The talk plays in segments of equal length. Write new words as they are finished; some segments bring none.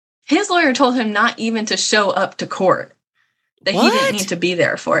His lawyer told him not even to show up to court. That What? he didn't need to be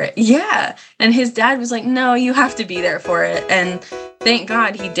there for it. Yeah. And his dad was like, no, you have to be there for it. And thank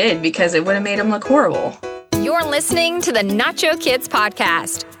God he did, because it would have made him look horrible. You're listening to the Nacho Kids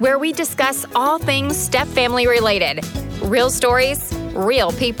Podcast, where we discuss all things step-family related. Real stories,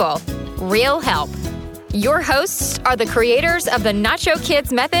 real people, real help. Your hosts are the creators of the Nacho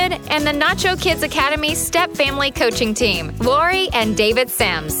Kids Method and the Nacho Kids Academy Step Family Coaching Team, Lori and David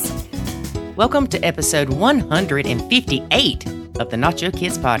Sims. Welcome to episode 158 of the Nacho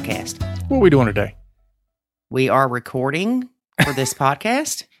Kids Podcast. What are we doing today? We are recording for this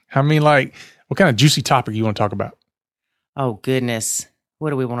podcast. I mean, like, what kind of juicy topic you want to talk about? Oh, goodness. What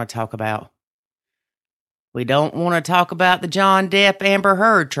do we want to talk about? We don't want to talk about the John Depp Amber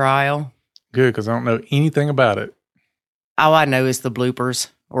Heard trial. Good, because I don't know anything about it. All I know is the bloopers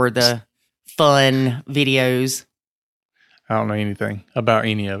or the fun videos. I don't know anything about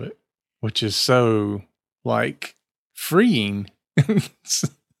any of it, which is so, like, freeing.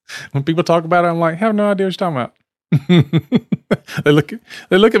 When people talk about it, I'm like, I have no idea what you're talking about.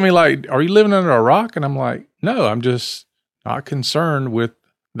 They look at me like, are you living under a rock? And I'm like, no, I'm just not concerned with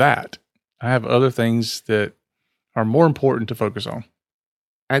that. I have other things that are more important to focus on.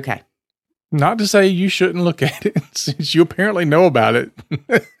 Okay. Not to say you shouldn't look at it, since you apparently know about it.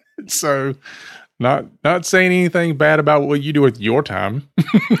 So, not saying anything bad about what you do with your time.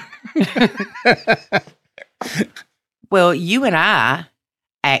 Well, you and I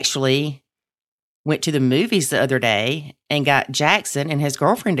actually went to the movies the other day and got Jackson and his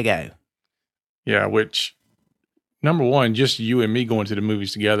girlfriend to go. Yeah, which, number one, just you and me going to the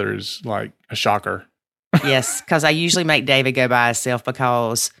movies together is like a shocker. Yes, because I usually make David go by himself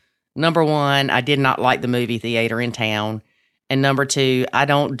because, number one, I did not like the movie theater in town. And number two, I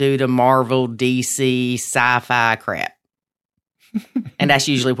don't do the Marvel, DC, sci-fi crap. And that's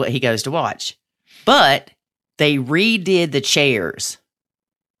usually what he goes to watch. But they redid the chairs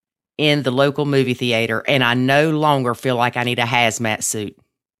in the local movie theater, and I no longer feel like I need a hazmat suit.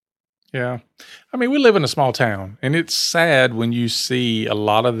 Yeah. I mean, we live in a small town, and it's sad when you see a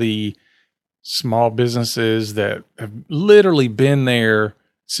lot of the small businesses that have literally been there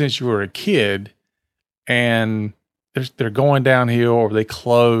since you were a kid, and they're going downhill or they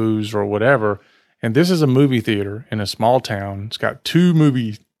close or whatever. And this is a movie theater in a small town. It's got 2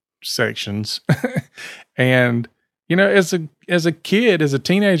 movie sections. And, you know, as a kid, as a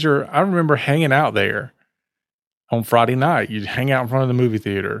teenager, I remember hanging out there on Friday night. You'd hang out in front of the movie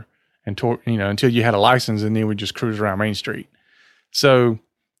theater until you had a license, and then we'd just cruise around Main Street. So,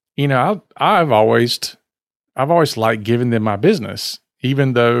 you know, I've always liked giving them my business,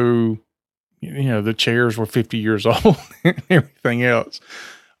 even though, you know, the chairs were 50 years old and everything else.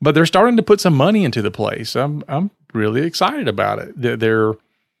 But they're starting to put some money into the place. I'm really excited about it. They're,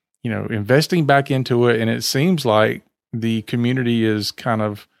 you know, investing back into it, and it seems like the community is kind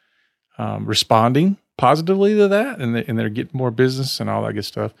of responding positively to that, and they're getting more business and all that good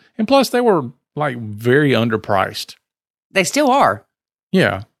stuff. And plus, they were like very underpriced. They still are.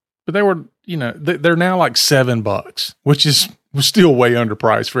 Yeah, but they were, you know, they're now like $7, which was still way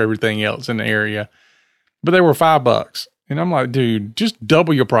underpriced for everything else in the area. But they were $5. And I'm like, dude, just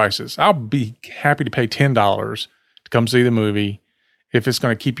double your prices. I'll be happy to pay $10 to come see the movie if it's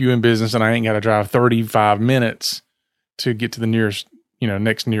going to keep you in business and I ain't got to drive 35 minutes to get to the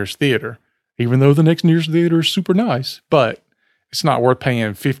next nearest theater. Even though the next nearest theater is super nice, but it's not worth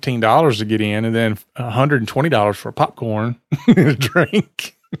paying $15 to get in and then $120 for popcorn and a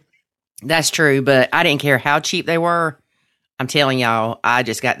drink. That's true, but I didn't care how cheap they were. I'm telling y'all, I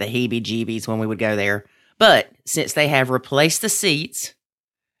just got the heebie-jeebies when we would go there. But since they have replaced the seats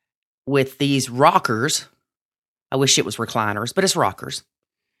with these rockers, I wish it was recliners, but it's rockers.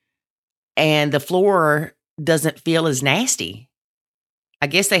 And the floor doesn't feel as nasty. I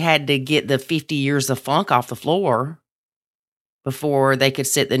guess they had to get the 50 years of funk off the floor before they could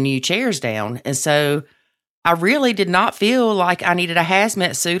sit the new chairs down. And so I really did not feel like I needed a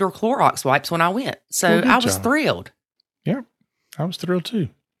hazmat suit or Clorox wipes when I went. So I was thrilled. Yeah, I was thrilled too.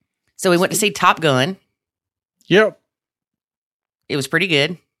 So we went to see Top Gun. Yep. It was pretty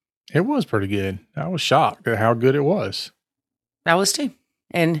good. It was pretty good. I was shocked at how good it was. I was too.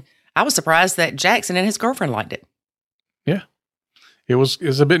 And I was surprised that Jackson and his girlfriend liked it. Yeah. It was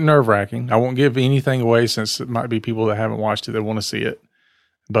a bit nerve-wracking. I won't give anything away since it might be people that haven't watched it that want to see it.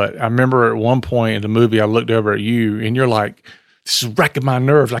 But I remember at one point in the movie, I looked over at you and you're like, this is wrecking my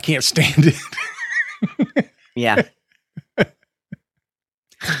nerves. I can't stand it. Yeah.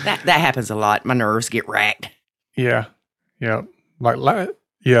 That happens a lot. My nerves get racked. Yeah. Yeah. Like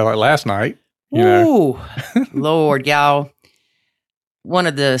last night, you know. Lord, y'all. one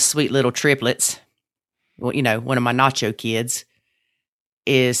of the sweet little triplets, well, one of my Nacho Kids,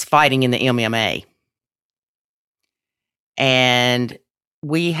 is fighting in the MMA. And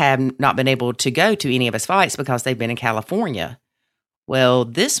we have not been able to go to any of his fights because they've been in California. Well,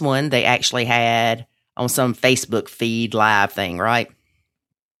 this one they actually had on some Facebook feed live thing, right?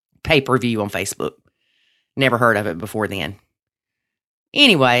 Pay-per-view on Facebook. Never heard of it before then.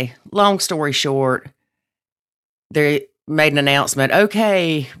 Anyway, long story short, they made an announcement.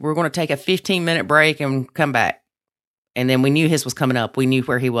 Okay, we're going to take a 15-minute break and come back. And then we knew his was coming up. We knew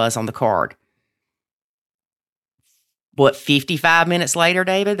where he was on the card. 55 minutes later,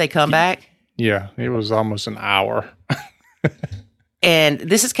 David, they come back? Yeah, it was almost an hour. And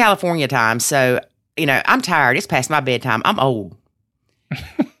this is California time, so, I'm tired. It's past my bedtime. I'm old.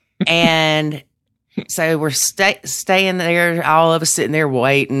 And so we're staying there, all of us sitting there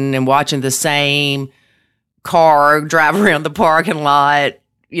waiting and watching the same car drive around the parking lot,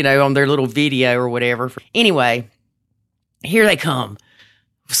 on their little video or whatever. Anyway, here they come.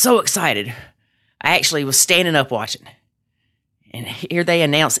 So excited. I actually was standing up watching. And here they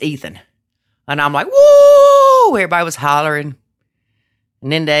announce Ethan. And I'm like, woo! Everybody was hollering.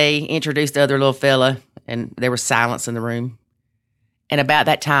 And then they introduced the other little fella, and there was silence in the room. And about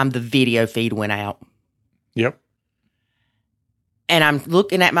that time, the video feed went out. Yep. And I'm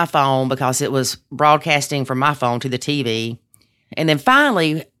looking at my phone because it was broadcasting from my phone to the TV. And then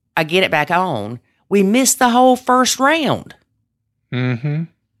finally, I get it back on. We missed the whole first round. Mm-hmm.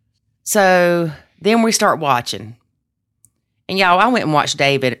 So then we start watching. And y'all, I went and watched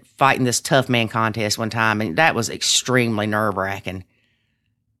David fighting this tough man contest one time, and that was extremely nerve-wracking.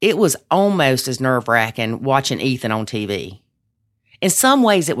 It was almost as nerve-wracking watching Ethan on TV. In some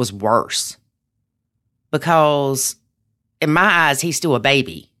ways, it was worse. Because in my eyes, he's still a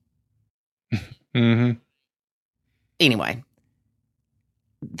baby. Mm-hmm. Anyway,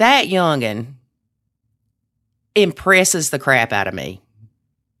 that youngin' impresses the crap out of me.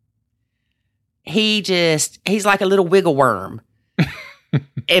 He's like a little wiggle worm.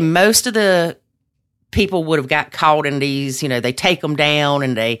 And most of the people would have got caught in these, they take them down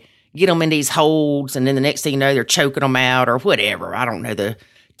and they get them in these holds. And then the next thing you know, they're choking them out or whatever. I don't know the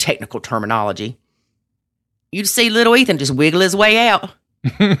technical terminology. You'd see little Ethan just wiggle his way out.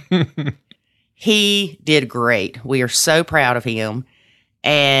 He did great. We are so proud of him.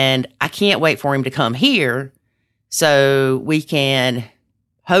 And I can't wait for him to come here so we can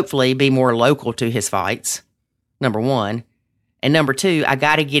hopefully be more local to his fights, number one. And number two, I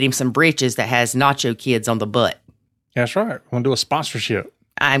got to get him some breeches that has Nacho Kids on the butt. That's right. We're going to do a sponsorship.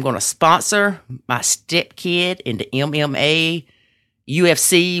 I'm going to sponsor my step kid into MMA,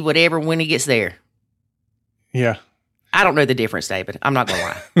 UFC, whatever, when he gets there. Yeah. I don't know the difference, David. I'm not going to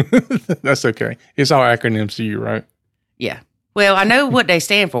lie. That's okay. It's all acronyms to you, right? Yeah. Well, I know what they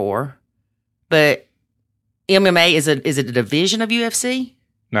stand for, but MMA, is it a division of UFC?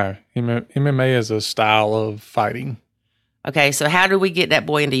 No. MMA is a style of fighting. Okay, so how do we get that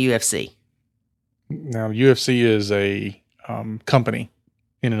boy into UFC? Now, UFC is a company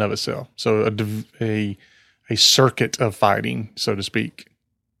in and of itself. So a circuit of fighting, so to speak.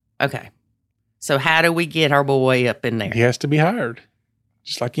 Okay. So how do we get our boy up in there? He has to be hired.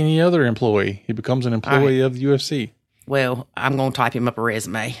 Just like any other employee. He becomes an employee of the UFC. Well, I'm going to type him up a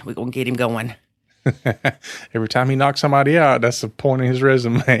resume. We're going to get him going. Every time he knocks somebody out, that's a point in his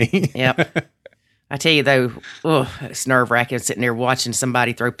resume. Yep. I tell you, though, it's nerve-wracking sitting there watching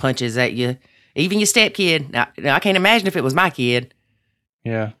somebody throw punches at you. Even your stepkid. Now, I can't imagine if it was my kid.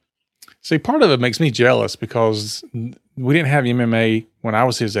 Yeah. See, part of it makes me jealous because we didn't have MMA when I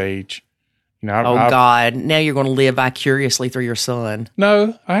was his age. God. Now you're going to live vicariously through your son.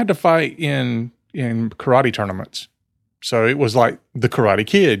 No, I had to fight in karate tournaments. So it was like the Karate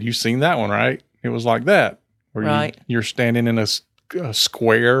Kid. You've seen that one, right? It was like that. Where right. You're standing in a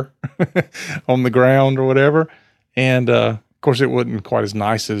square on the ground or whatever. And, of course, it wasn't quite as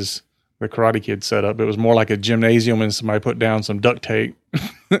nice as the Karate Kid setup. It was more like a gymnasium and somebody put down some duct tape.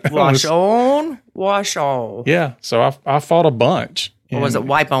 Wash on, wash off. Yeah. So I fought a bunch. Or was it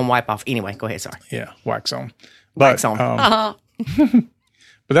wipe on, wipe off? Anyway, go ahead. Sorry. Yeah, wax on. Wax on.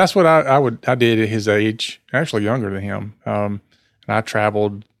 But that's what I did at his age, actually younger than him. And I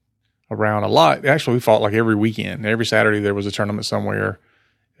traveled around a lot. Actually, we fought like every weekend. Every Saturday there was a tournament somewhere,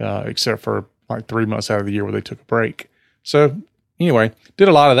 except for like 3 months out of the year where they took a break. So anyway, did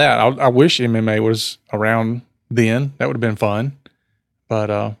a lot of that. I wish MMA was around then. That would have been fun.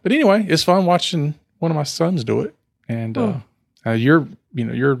 But anyway, it's fun watching one of my sons do it. And your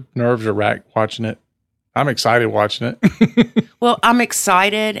nerves are racked watching it. I'm excited watching it. Well, I'm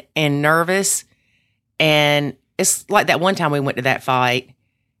excited and nervous, and It's like that one time we went to that fight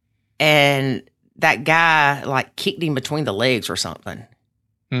and that guy like kicked him between the legs or something.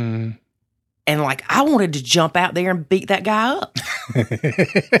 Mm. And like, I wanted to jump out there and beat that guy up.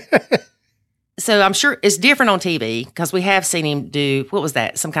 So I'm sure it's different on TV because we have seen him do, what was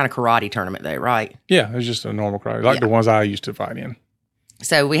that? Some kind of karate tournament though, right? Yeah, it's just a normal karate, like the ones I used to fight in.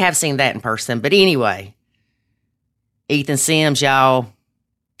 So we have seen that in person. But anyway, Ethan Sims, y'all,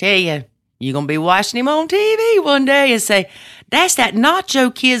 tell you, you're going to be watching him on TV one day and say, that's that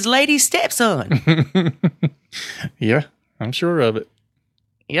Nacho Kids lady stepson. Yeah, I'm sure of it.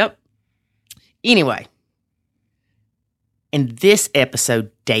 Yep. Anyway, in this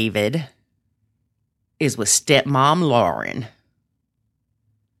episode, David is with stepmom Lauren.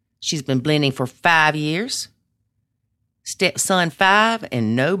 She's been blending for 5 years. Stepson 5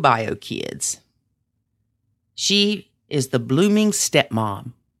 and no bio kids. She is the blooming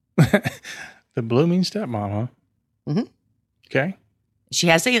stepmom. The blooming stepmom, huh? Mm-hmm. Okay. She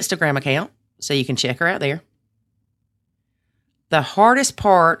has an Instagram account, so you can check her out there. The hardest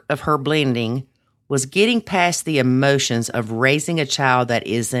part of her blending was getting past the emotions of raising a child that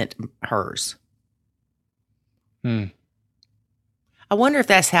isn't hers. I wonder if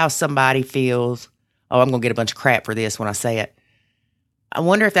that's how somebody feels. Oh, I'm going to get a bunch of crap for this when I say it. I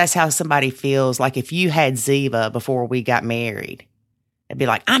wonder if that's how somebody feels like if you had Ziva before we got married. It'd be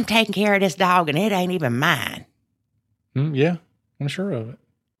like, I'm taking care of this dog and it ain't even mine. Yeah, I'm sure of it.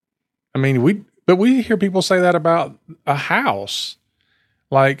 I mean, we hear people say that about a house.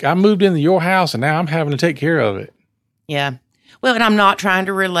 Like, I moved into your house and now I'm having to take care of it. Yeah. Well, and I'm not trying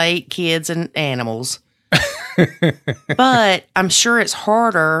to relate kids and animals. But I'm sure it's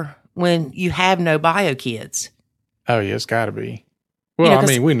harder when you have no bio kids. Oh, yeah, it's got to be. Well, I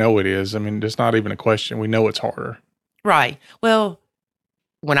mean, we know it is. I mean, it's not even a question. We know it's harder. Right. Well,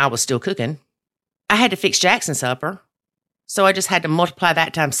 when I was still cooking, I had to fix Jackson's supper. So I just had to multiply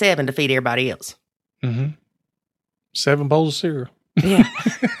that times 7 to feed everybody else. Mm-hmm. 7 bowls of cereal. Yeah.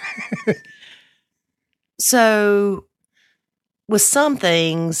 So with some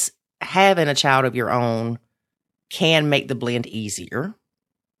things, having a child of your own can make the blend easier.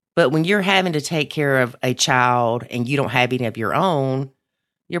 But when you're having to take care of a child and you don't have any of your own,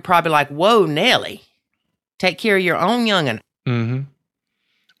 you're probably like, whoa, Nelly, take care of your own young'un. Mm-hmm.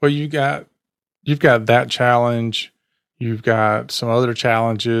 Well, you've got that challenge. You've got some other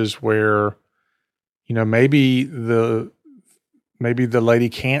challenges where, you know, maybe the lady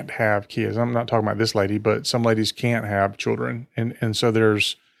can't have kids. I'm not talking about this lady, but some ladies can't have children. And so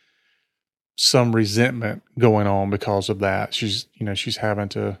there's some resentment going on because of that. She's having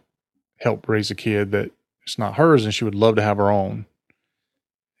to help raise a kid that it's not hers and she would love to have her own.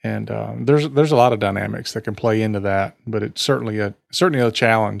 And there's a lot of dynamics that can play into that, but it's certainly a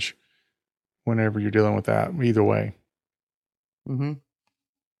challenge whenever you're dealing with that, either way. Mm-hmm.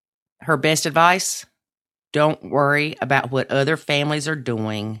 Her best advice: don't worry about what other families are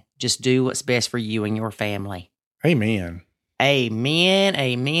doing. Just do what's best for you and your family. Amen. Amen,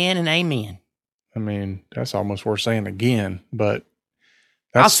 amen, and amen. I mean, that's almost worth saying again, but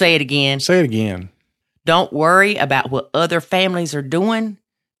I'll say it again. Say it again. Don't worry about what other families are doing.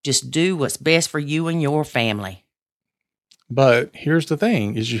 Just do what's best for you and your family. But here's the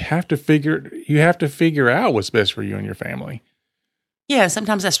thing: is you have to figure out what's best for you and your family. Yeah,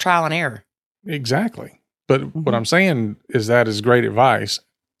 sometimes that's trial and error. Exactly. But what I'm saying is that is great advice.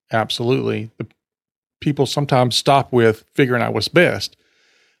 Absolutely. The people sometimes stop with figuring out what's best.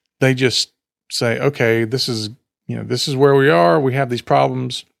 They just say, okay, this is where we are. We have these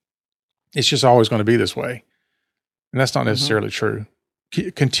problems. It's just always going to be this way. And that's not necessarily true.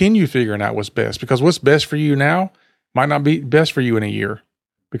 Continue figuring out what's best, because what's best for you now might not be best for you in a year,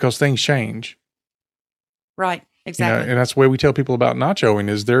 because things change. Right. Exactly. And that's the way we tell people about nachoing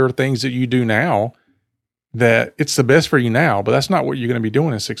is there are things that you do now that it's the best for you now, but that's not what you're going to be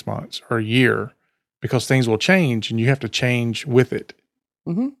doing in 6 months or a year, because things will change and you have to change with it.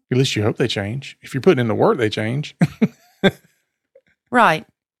 Mm-hmm. At least you hope they change. If you're putting in the work, they change. Right.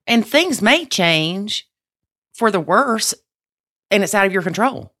 And things may change for the worse, and it's out of your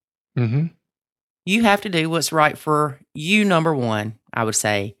control. Mm-hmm. You have to do what's right for you, number one, I would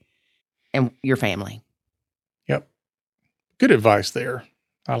say, and your family. Yep. Good advice there.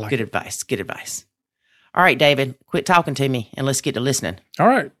 I like it. Good advice. All right, David, quit talking to me and let's get to listening. All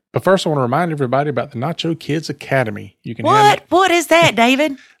right. But first, I want to remind everybody about the Nacho Kids Academy. You can What is that,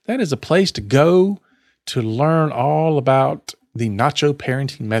 David? That is a place to go to learn all about the Nacho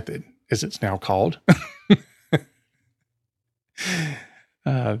parenting method, as it's now called.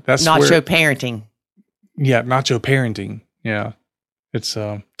 That's Nacho parenting. Yeah, Nacho parenting. Yeah. It's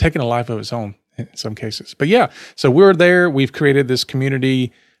taking a life of its own. in some cases. But yeah, so we're there. We've created this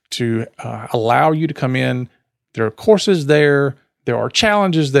community to allow you to come in. There are courses there. There are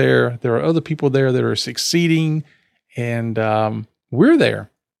challenges there. There are other people there that are succeeding. And we're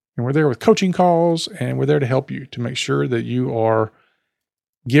there. And we're there with coaching calls. And we're there to help you to make sure that you are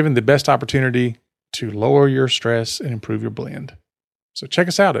given the best opportunity to lower your stress and improve your blend. So check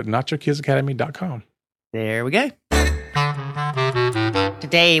us out at nachokidsacademy.com. There we go.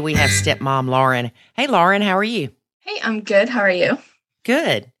 Today we have stepmom Lauren. Hey, Lauren, how are you? Hey, I'm good. How are you?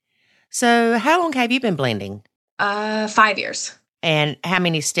 Good. So how long have you been blending? 5 years. And how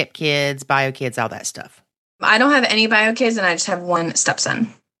many stepkids, bio kids, all that stuff? I don't have any bio kids, and I just have one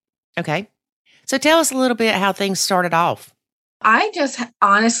stepson. Okay. So tell us a little bit how things started off. I just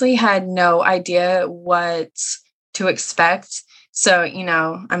honestly had no idea what to expect. So,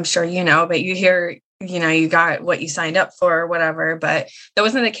 I'm sure but you hear, you got what you signed up for or whatever, but that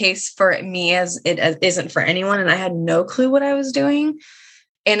wasn't the case for me as it isn't for anyone. And I had no clue what I was doing.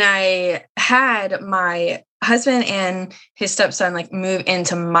 And I had my husband and his stepson move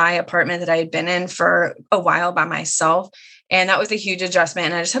into my apartment that I had been in for a while by myself. And that was a huge adjustment.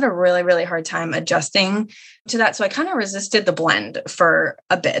 And I just had a really, really hard time adjusting to that. So I kind of resisted the blend for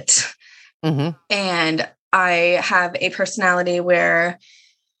a bit. Mm-hmm. And I have a personality where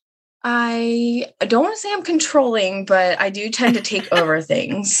I don't want to say I'm controlling, but I do tend to take over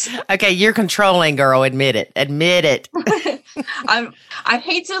things. Okay, you're controlling, girl. Admit it. Admit it. I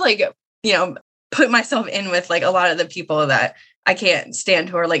hate to put myself in with a lot of the people that I can't stand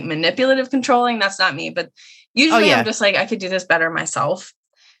who are manipulative controlling. That's not me, but usually I'm just I could do this better myself.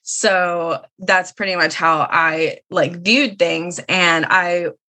 So that's pretty much how I viewed things. And I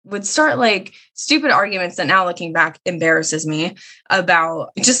would start stupid arguments that now looking back embarrasses me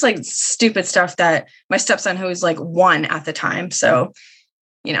about just stupid stuff that my stepson, who was 1 at the time. So,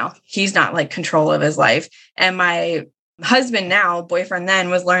 he's not control of his life. And my husband now, boyfriend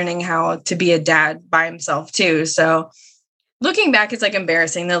then, was learning how to be a dad by himself too. So looking back, it's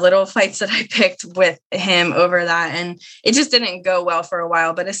embarrassing, the little fights that I picked with him over that. And it just didn't go well for a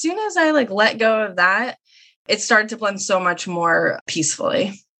while. But as soon as I let go of that, it started to blend so much more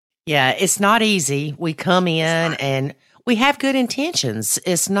peacefully. Yeah, it's not easy. We come in and we have good intentions.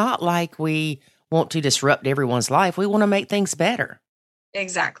 It's not like we want to disrupt everyone's life. We want to make things better.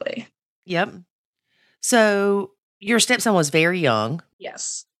 Exactly. Yep. So your stepson was very young.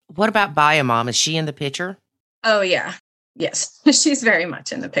 Yes. What about bio mom? Is she in the picture? Oh, yeah. Yes, she's very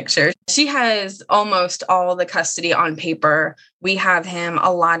much in the picture. She has almost all the custody on paper. We have him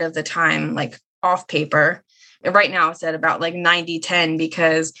a lot of the time, off paper. Right now it's at about 90-10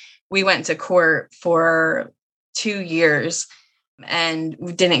 because we went to court for 2 years and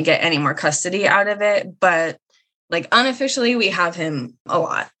we didn't get any more custody out of it. But unofficially, we have him a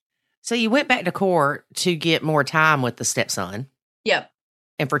lot. So you went back to court to get more time with the stepson. Yep.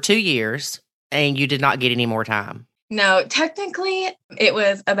 And for 2 years, and you did not get any more time. No, technically it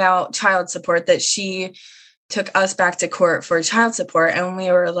was about child support that she took us back to court for child support. And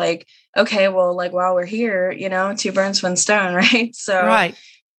we were okay, well, while we're here, 2 birds, 1 stone, right? So right.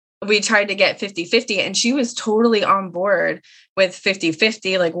 We tried to get 50-50 and she was totally on board with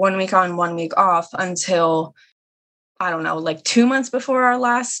 50-50, 1 week on, 1 week off until, I don't know, 2 months before our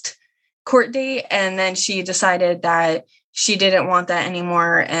last court date. And then she decided that she didn't want that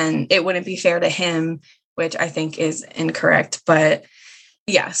anymore and it wouldn't be fair to him, which I think is incorrect. But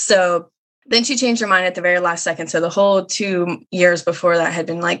yeah, so then she changed her mind at the very last second. So the whole 2 years before that had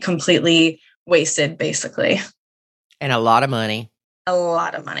been completely wasted, basically. And a lot of money. A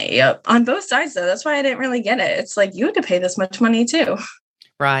lot of money. Yep. On both sides, though. That's why I didn't really get it. It's you had to pay this much money, too.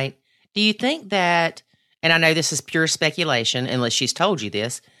 Right. Do you think that, and I know this is pure speculation, unless she's told you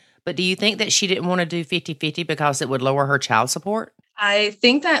this, but do you think that she didn't want to do 50-50 because it would lower her child support? I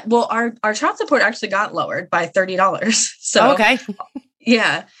think that, our child support actually got lowered by $30. So, okay.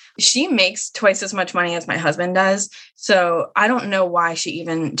 Yeah. She makes twice as much money as my husband does. So I don't know why she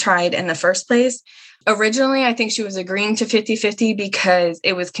even tried in the first place. Originally, I think she was agreeing to 50-50 because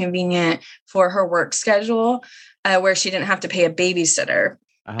it was convenient for her work schedule, where she didn't have to pay a babysitter.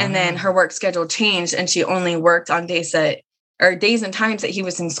 And then her work schedule changed and she only worked on days and times that he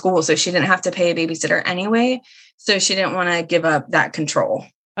was in school. So she didn't have to pay a babysitter anyway. So she didn't want to give up that control.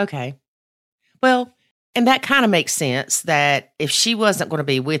 Okay. Well, and that kind of makes sense that if she wasn't going to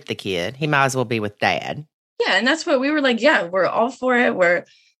be with the kid, he might as well be with dad. Yeah. And that's what we were yeah, we're all for it. We're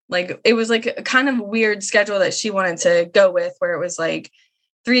it was a kind of weird schedule that she wanted to go with, where it was 3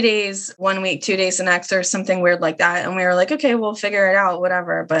 days, 1 week, 2 days the next, or something weird like that. And we were okay, we'll figure it out,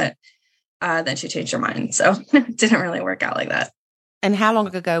 whatever. But then she changed her mind. So it didn't really work out like that. And how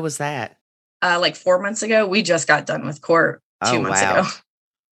long ago was that? like 4 months ago. We just got done with court 2 months ago.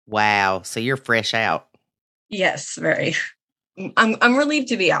 Wow. So you're fresh out. Yes, very. I'm relieved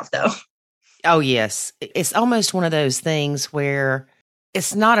to be out though. Oh, yes. It's almost one of those things where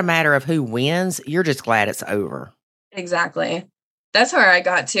it's not a matter of who wins. You're just glad it's over. Exactly. That's where I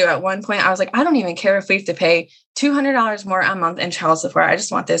got to. At one point, I was like, I don't even care if we have to pay $200 more a month in child support. I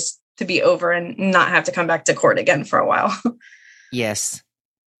just want this to be over and not have to come back to court again for a while. Yes.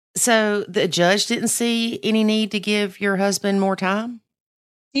 So the judge didn't see any need to give your husband more time?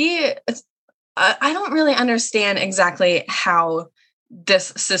 I don't really understand exactly how this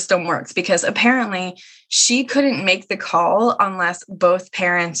system works, because apparently she couldn't make the call unless both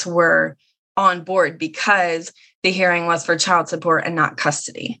parents were on board, because the hearing was for child support and not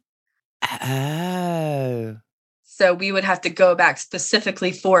custody. Oh. So we would have to go back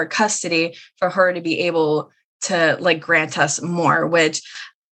specifically for custody for her to be able to like grant us more, which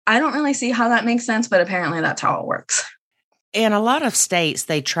I don't really see how that makes sense, but apparently that's how it works. In a lot of states,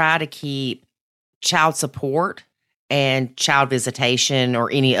 they try to keep child support and child visitation or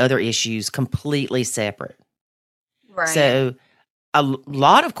any other issues completely separate. Right. So a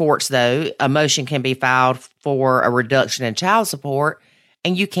lot of courts, though, a motion can be filed for a reduction in child support,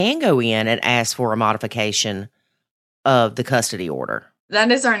 and you can go in and ask for a modification of the custody order.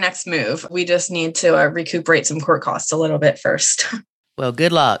 That is our next move. We just need to recuperate some court costs a little bit first. Well,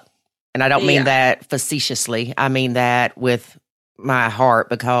 good luck. And I don't mean that facetiously. I mean that with my heart,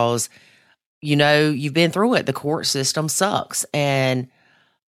 because you know, you've been through it. The court system sucks. And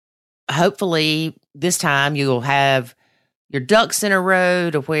hopefully this time you'll have your ducks in a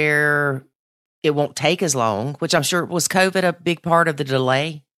row to where it won't take as long, which I'm sure was COVID a big part of the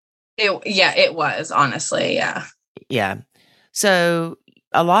delay. It was, honestly. Yeah. Yeah. So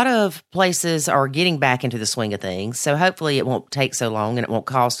a lot of places are getting back into the swing of things. So hopefully it won't take so long and it won't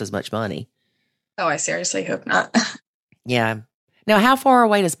cost as much money. Oh, I seriously hope not. Yeah. Now, how far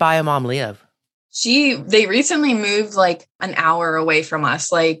away does Biomom live? They recently moved like an hour away from us,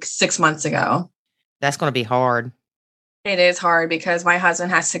 like 6 months ago. That's going to be hard. It is hard because my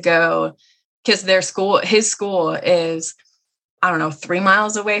husband has to go, because his school is, I don't know, 3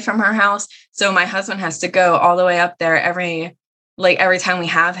 miles away from her house. So my husband has to go all the way up there every time we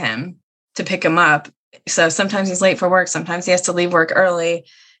have him to pick him up. So sometimes he's late for work. Sometimes he has to leave work early,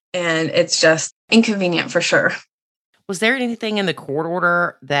 and it's just inconvenient for sure. Was there anything in the court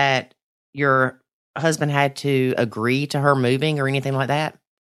order that your husband had to agree to her moving or anything like that?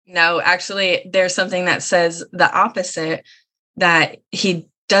 No, actually, there's something that says the opposite, that he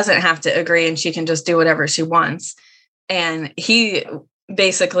doesn't have to agree and she can just do whatever she wants. And he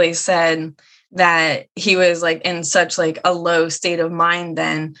basically said that he was like in such like a low state of mind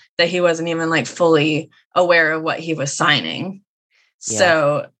then that he wasn't even like fully aware of what he was signing. Yeah.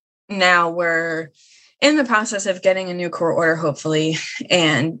 So now we're in the process of getting a new court order, hopefully,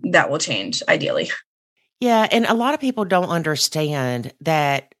 and that will change ideally. Yeah. And a lot of people don't understand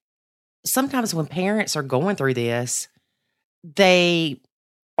that sometimes when parents are going through this, they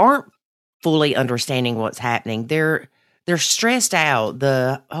aren't fully understanding what's happening. They're stressed out.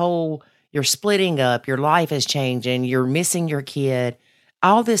 The whole, you're splitting up, your life is changing, you're missing your kid.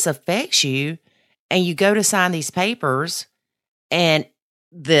 All this affects you, and you go to sign these papers and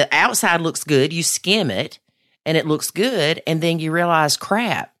the outside looks good. You skim it and it looks good. And then you realize,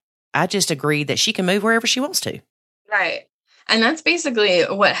 crap, I just agreed that she can move wherever she wants to. Right. And that's basically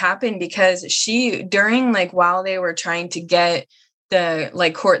what happened, because during while they were trying to get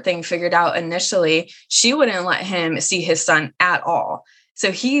the court thing figured out initially, she wouldn't let him see his son at all.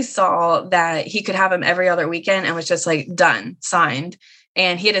 So he saw that he could have him every other weekend and was just done, signed.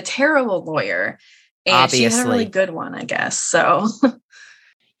 And he had a terrible lawyer, and obviously she had a really good one, I guess. So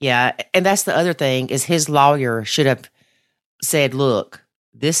yeah. And that's the other thing, is his lawyer should have said, look,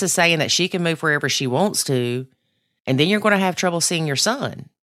 this is saying that she can move wherever she wants to, and then you're going to have trouble seeing your son.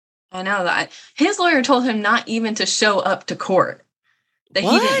 I know that. His lawyer told him not even to show up to court, that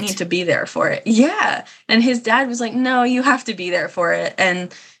he didn't need to be there for it. Yeah. And his dad was like, no, you have to be there for it.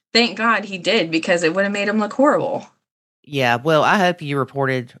 And thank God he did, because it would have made him look horrible. Yeah. Well, I hope you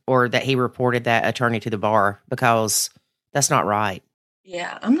reported, or that he reported that attorney to the bar, because that's not right.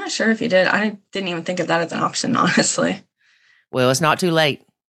 Yeah. I'm not sure if he did. I didn't even think of that as an option, honestly. Well, it's not too late.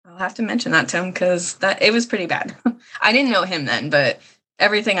 I'll have to mention that to him, because it was pretty bad. I didn't know him then, but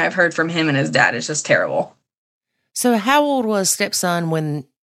everything I've heard from him and his dad is just terrible. So how old was stepson when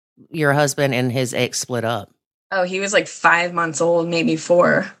your husband and his ex split up? Oh, he was 5 months old, maybe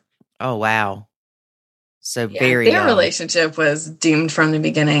 4. Oh, wow. So yeah, very their young. Relationship was doomed from the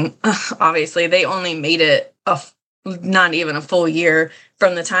beginning. Obviously, they only made it not even a full year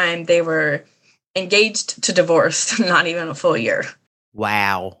from the time they were engaged to divorced, not even a full year.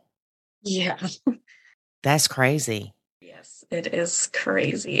 Wow. Yeah. That's crazy. Yes, it is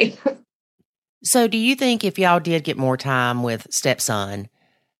crazy. So do you think if y'all did get more time with stepson,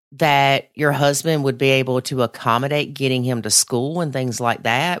 that your husband would be able to accommodate getting him to school and things like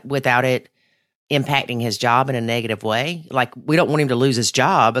that without it impacting his job in a negative way? Like, we don't want him to lose his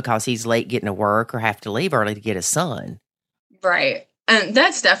job because he's late getting to work or have to leave early to get his son. Right. And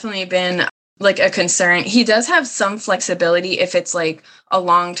that's definitely been like a concern. He does have some flexibility if it's like a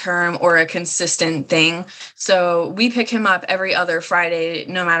long-term or a consistent thing. So we pick him up every other Friday,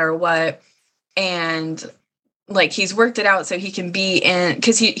 no matter what. And like, he's worked it out so he can be in,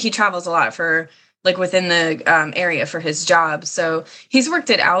 because he travels a lot for like within the area for his job. So he's worked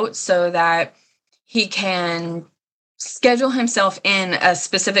it out so that he can schedule himself in a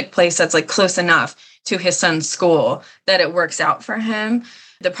specific place that's like close enough to his son's school that it works out for him.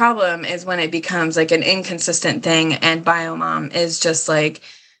 The problem is when it becomes like an inconsistent thing and biomom is just like,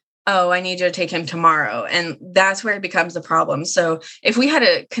 oh, I need you to take him tomorrow. And that's where it becomes a problem. So if we had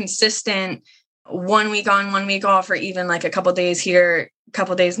a consistent 1 week on, 1 week off, or even like a couple days here, a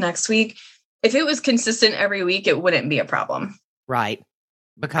couple days next week, if it was consistent every week, it wouldn't be a problem. Right.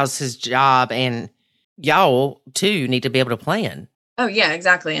 Because his job and y'all too need to be able to plan. Oh, yeah,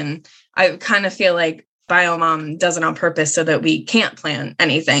 exactly. And I kind of feel like biomom does it on purpose so that we can't plan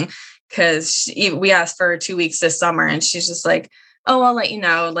anything, because we asked for 2 weeks this summer and she's just like, oh, I'll let you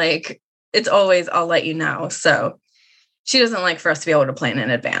know. Like, it's always, I'll let you know. So she doesn't like for us to be able to plan in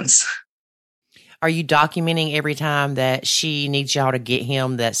advance. Are you documenting every time that she needs y'all to get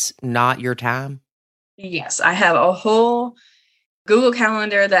him that's not your time? Yes, I have a whole Google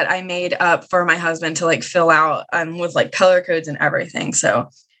Calendar that I made up for my husband to like fill out with like color codes and everything. So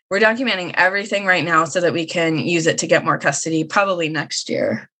we're documenting everything right now so that we can use it to get more custody probably next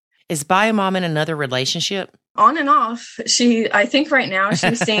year. Is biomom in another relationship? On and off. I think right now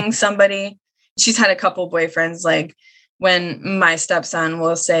she's seeing somebody. She's had a couple boyfriends. Like when my stepson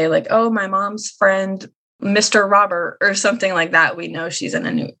will say like, oh, my mom's friend, Mr. Robert, or something like that, we know she's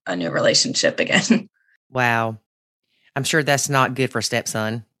in a new relationship again. Wow. I'm sure that's not good for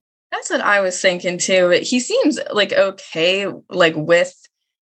stepson. That's what I was thinking too. He seems like okay, like with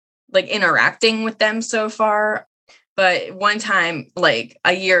like interacting with them so far. But one time, like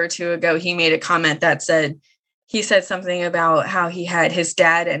a year or two ago, he made a comment that he said something about how he had his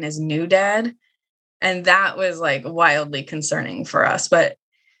dad and his new dad. And that was like wildly concerning for us. But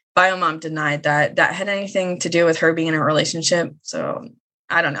biomom denied that had anything to do with her being in a relationship. So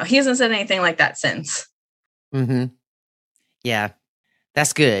I don't know. He hasn't said anything like that since. Mm-hmm. Yeah,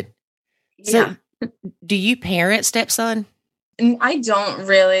 that's good. Yeah. So do you parent stepson? I don't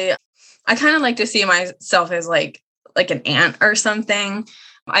really. I kind of like to see myself as like an aunt or something.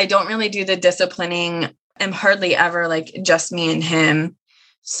 I don't really do the disciplining. I'm hardly ever like just me and him.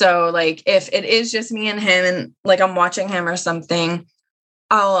 So like if it is just me and him and like I'm watching him or something,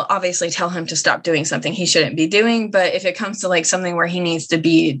 I'll obviously tell him to stop doing something he shouldn't be doing. But if it comes to like something where he needs to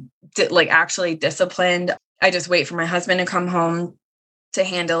be like actually disciplined, I just wait for my husband to come home to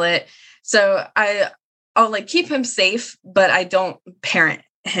handle it. So I'll like keep him safe, but I don't parent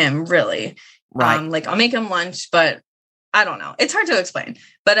him really. Right. Like I'll make him lunch, but I don't know. It's hard to explain,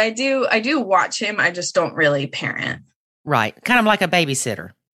 but I do watch him. I just don't really parent. Right. Kind of like a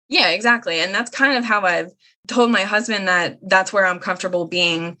babysitter. Yeah, exactly. And that's kind of how I've told my husband that that's where I'm comfortable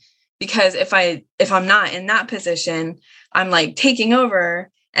being, because if I'm not in that position, I'm like taking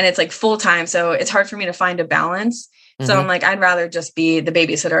over and it's like full time. So it's hard for me to find a balance. Mm-hmm. So I'm like, I'd rather just be the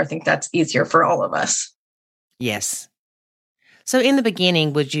babysitter. I think that's easier for all of us. Yes. So in the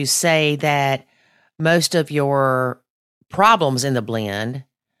beginning, would you say that most of your problems in the blend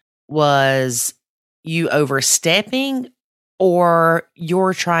was you overstepping, or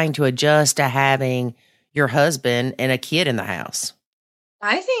you're trying to adjust to having your husband and a kid in the house?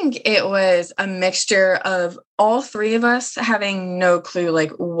 I think it was a mixture of all three of us having no clue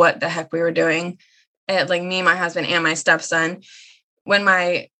like what the heck we were doing. Like me, my husband, and my stepson. When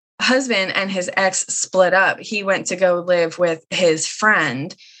my husband and his ex split up, he went to go live with his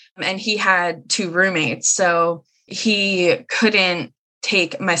friend, and he had 2 roommates. So he couldn't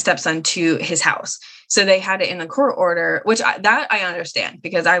take my stepson to his house. So they had it in the court order, which I understand,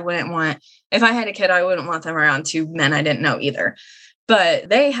 because I wouldn't want, if I had a kid, I wouldn't want them around 2 men I didn't know either. But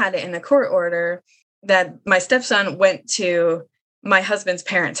they had it in the court order that my stepson went to my husband's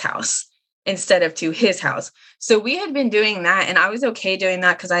parents' house instead of to his house. So we had been doing that, and I was okay doing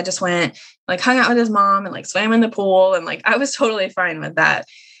that because I just went like hung out with his mom and like swam in the pool, and like I was totally fine with that.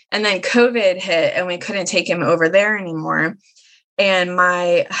 And then COVID hit and we couldn't take him over there anymore. And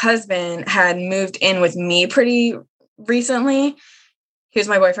my husband had moved in with me pretty recently. He was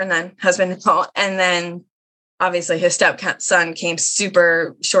my boyfriend then, husband. And then obviously his stepson came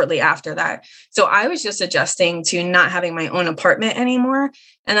super shortly after that. So I was just adjusting to not having my own apartment anymore.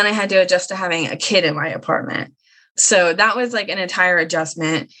 And then I had to adjust to having a kid in my apartment. So that was like an entire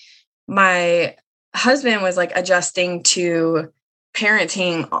adjustment. My husband was like adjusting to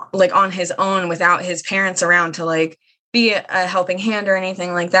parenting like on his own without his parents around to like be a helping hand or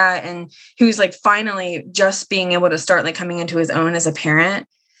anything like that. And he was like finally just being able to start like coming into his own as a parent.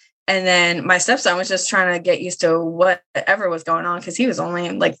 And then my stepson was just trying to get used to whatever was going on because he was only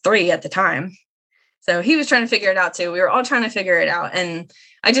like 3 at the time. So he was trying to figure it out too. We were all trying to figure it out. And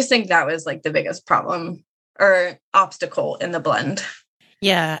I just think that was like the biggest problem or obstacle in the blend.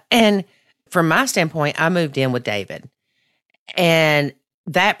 Yeah. And from my standpoint, I moved in with David and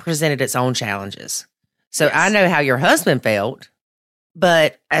that presented its own challenges. So yes. I know how your husband felt,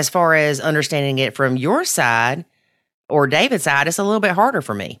 but as far as understanding it from your side or David's side, it's a little bit harder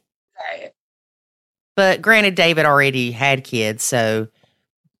for me. Right. But granted, David already had kids, so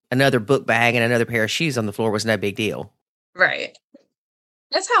another book bag and another pair of shoes on the floor was no big deal. Right.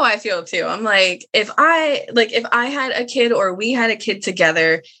 That's how I feel too. I'm like, if I had a kid or we had a kid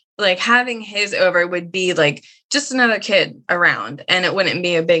together, like having his over would be like just another kid around and it wouldn't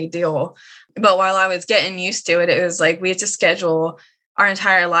be a big deal. But while I was getting used to it, it was like we had to schedule our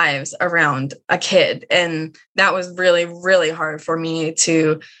entire lives around a kid. And that was really, really hard for me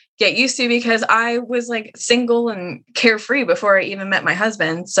to get used to because I was like single and carefree before I even met my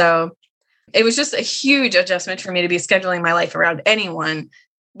husband. So it was just a huge adjustment for me to be scheduling my life around anyone,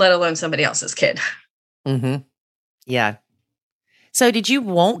 let alone somebody else's kid. Mm-hmm. Yeah. So did you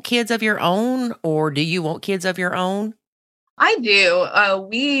want kids of your own or do you want kids of your own? I do.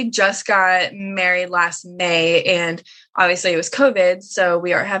 We just got married last May and obviously it was COVID. So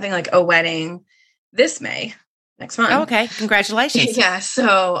we are having like a wedding this May, next month. Oh, okay. Congratulations. Yeah.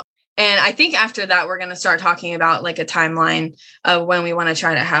 So, and I think after that, we're going to start talking about like a timeline of when we want to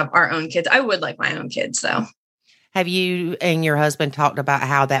try to have our own kids. I would like my own kids though. Have you and your husband talked about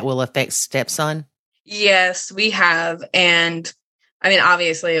how that will affect stepson? Yes, we have. And I mean,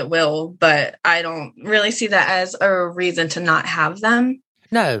 obviously it will, but I don't really see that as a reason to not have them.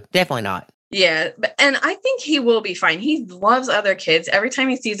 No, definitely not. Yeah. And I think he will be fine. He loves other kids. Every time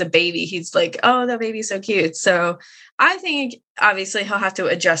he sees a baby, he's like, oh, that baby's so cute. So I think obviously he'll have to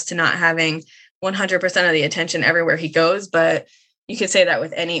adjust to not having 100% of the attention everywhere he goes. But you could say that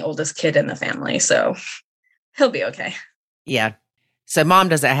with any oldest kid in the family. So he'll be okay. Yeah. So mom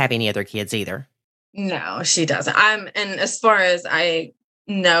doesn't have any other kids either. No, she doesn't. And as far as I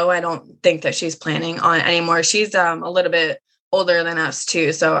know, I don't think that she's planning on it anymore. She's a little bit older than us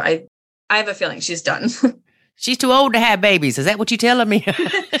too. So I have a feeling she's done. She's too old to have babies. Is that what you're telling me?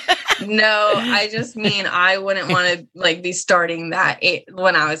 No, I just mean I wouldn't want to like be starting that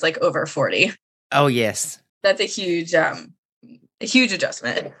when I was like over 40. Oh, yes. That's a huge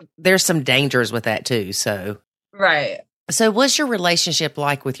adjustment. There's some dangers with that too. So, right. So what's your relationship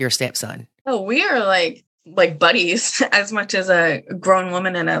like with your stepson? Oh, we are like buddies as much as a grown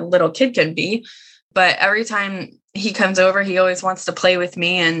woman and a little kid can be. But every time he comes over, he always wants to play with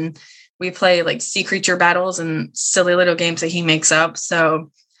me. And we play like sea creature battles and silly little games that he makes up.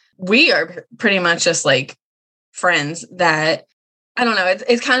 So we are pretty much just like friends that, I don't know,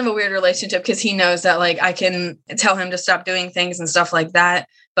 it's kind of a weird relationship because he knows that like I can tell him to stop doing things and stuff like that.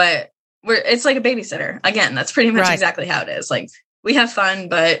 But it's like a babysitter. Again, that's pretty much exactly how it is. Like we have fun,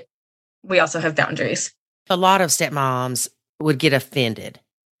 but we also have boundaries. A lot of stepmoms would get offended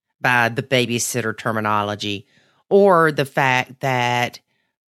by the babysitter terminology or the fact that,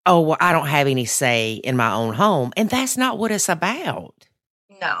 oh, well, I don't have any say in my own home. And that's not what it's about.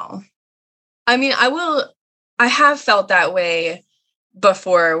 No. I mean, I have felt that way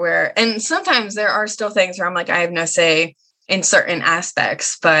before and sometimes there are still things where I'm like, I have no say in certain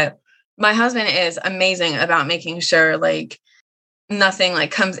aspects, but my husband is amazing about making sure like nothing like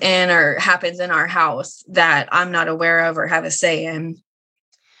comes in or happens in our house that I'm not aware of or have a say in.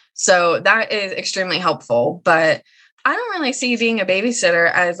 So that is extremely helpful, but I don't really see being a babysitter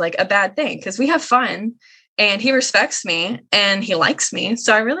as like a bad thing because we have fun and he respects me and he likes me.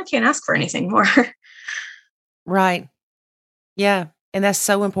 So I really can't ask for anything more. Right. Yeah. And that's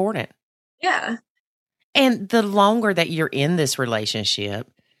so important. Yeah. And the longer that you're in this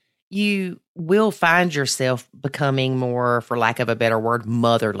relationship, you will find yourself becoming more, for lack of a better word,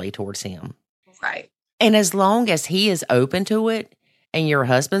 motherly towards him. Right. And as long as he is open to it and your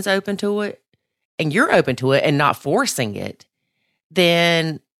husband's open to it and you're open to it and not forcing it,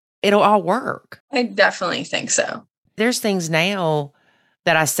 then it'll all work. I definitely think so. There's things now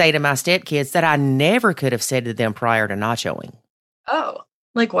that I say to my stepkids that I never could have said to them prior to nachoing. Oh,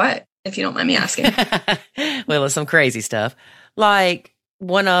 like what? If you don't mind me asking. Well, it's some crazy stuff. Like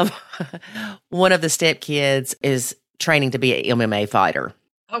one of the stepkids is training to be an MMA fighter.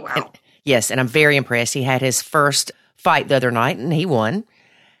 Oh, wow. And I'm very impressed. He had his first fight the other night and he won.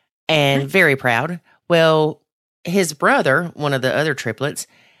 And very proud. Well, his brother, one of the other triplets,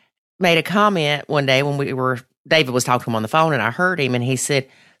 made a comment one day when David was talking to him on the phone and I heard him and he said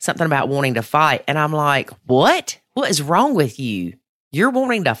something about wanting to fight. And I'm like, what? What is wrong with you? You're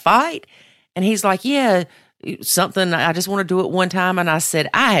wanting to fight? And he's like, yeah, something. I just want to do it one time. And I said,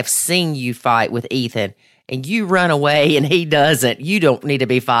 I have seen you fight with Ethan and you run away and he doesn't. You don't need to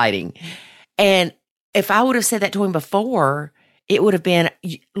be fighting. And if I would have said that to him before, it would have been,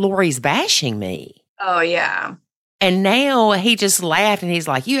 Lori's bashing me. Oh, yeah. And now he just laughed and he's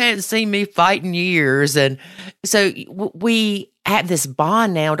like, you haven't seen me fight in years. And so we have this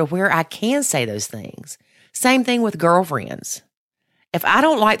bond now to where I can say those things. Same thing with girlfriends. If I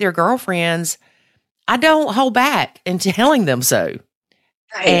don't like their girlfriends, I don't hold back in telling them so.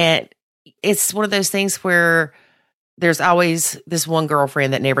 Right. And it's one of those things where there's always this one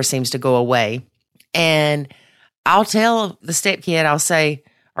girlfriend that never seems to go away. And I'll tell the stepkid, I'll say,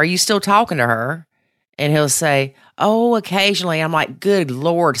 are you still talking to her? And he'll say, oh, occasionally. I'm like, good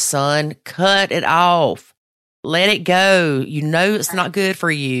Lord, son, cut it off. Let it go. You know it's not good for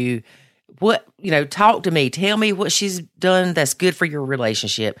you. Talk to me. Tell me what she's done that's good for your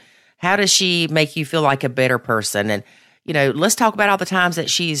relationship. How does she make you feel like a better person? And, let's talk about all the times that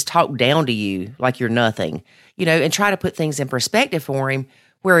she's talked down to you like you're nothing, and try to put things in perspective for him.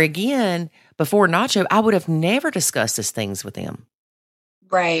 Where, again, before Nacho, I would have never discussed these things with him.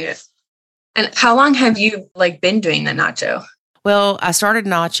 Right. And how long have you been doing the Nacho? Well, I started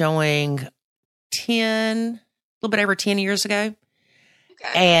Nachoing a little bit over 10 years ago.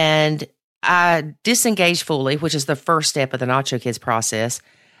 Okay. And I disengaged fully, which is the first step of the Nacho Kids process.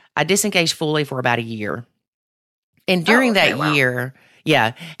 I disengaged fully for about a year. And during that year,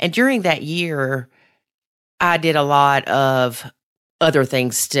 I did a lot of other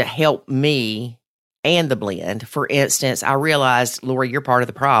things to help me and the blend. For instance, I realized, Lori, you're part of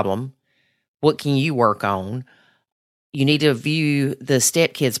the problem. What can you work on? You need to view the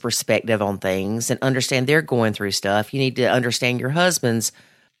stepkids' perspective on things and understand they're going through stuff. You need to understand your husband's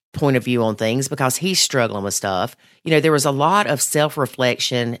point of view on things because he's struggling with stuff. There was a lot of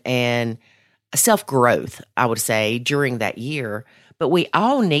self-reflection and self-growth, I would say, during that year. But we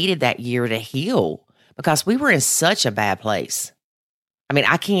all needed that year to heal because we were in such a bad place. I mean,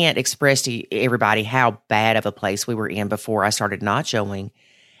 I can't express to everybody how bad of a place we were in before I started nachoing.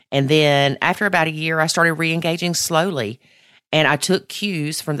 And then after about a year, I started re-engaging slowly. And I took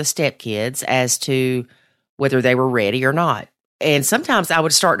cues from the stepkids as to whether they were ready or not. And sometimes I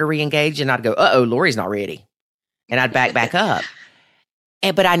would start to re-engage and I'd go, uh-oh, Lori's not ready. And I'd back up.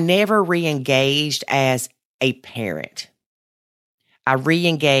 But I never re-engaged as a parent. I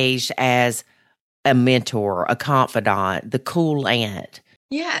re-engaged as a mentor, a confidant, the cool aunt.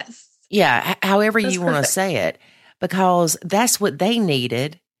 Yes. Yeah, however That's you want to say it. Because that's what they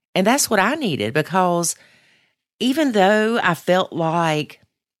needed. And that's what I needed. Because even though I felt like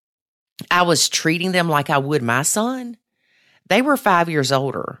I was treating them like I would my son, they were 5 years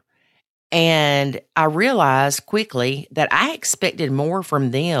older. And I realized quickly that I expected more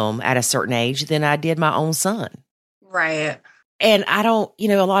from them at a certain age than I did my own son. Right. And I don't,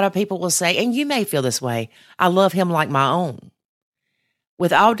 a lot of people will say, and you may feel this way, I love him like my own.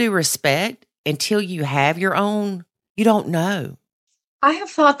 With all due respect, until you have your own, you don't know. I have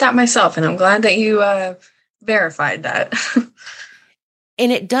thought that myself, and I'm glad that you verified that.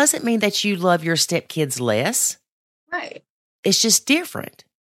 And it doesn't mean that you love your stepkids less. Right. It's just different.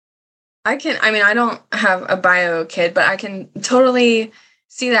 I don't have a bio kid, but I can totally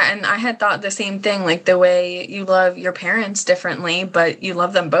see that. And I had thought the same thing, like the way you love your parents differently, but you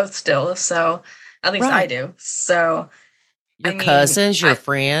love them both still. So at least I do. So your cousins, your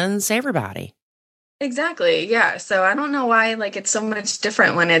friends, everybody. Exactly. Yeah. So I don't know why it's so much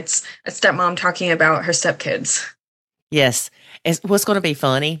different when it's a stepmom talking about her stepkids. Yes. What's going to be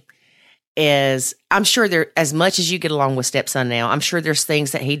funny is I'm sure there, as much as you get along with stepson now, I'm sure there's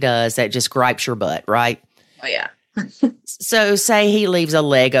things that he does that just gripes your butt, right? Oh, yeah. So say he leaves a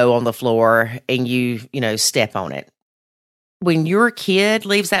Lego on the floor and you step on it. When your kid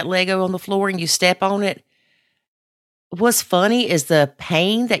leaves that Lego on the floor and you step on it, what's funny is the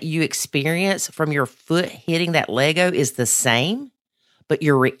pain that you experience from your foot hitting that Lego is the same, but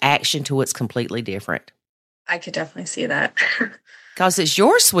your reaction to it's completely different. I could definitely see that. Because it's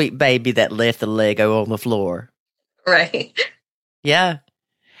your sweet baby that left the Lego on the floor. Right. Yeah.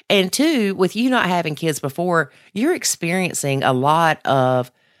 And two, with you not having kids before, you're experiencing a lot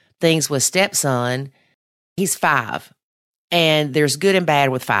of things with stepson. He's 5, and there's good and bad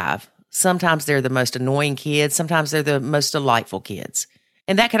with 5. Sometimes they're the most annoying kids. Sometimes they're the most delightful kids.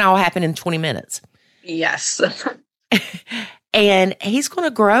 And that can all happen in 20 minutes. Yes. And he's going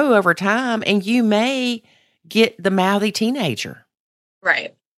to grow over time, and you may get the mouthy teenager.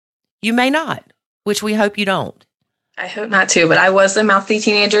 Right. You may not, which we hope you don't. I hope not too, but I was the mouthy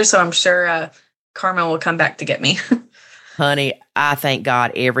teenager, so I'm sure karma will come back to get me. Honey, I thank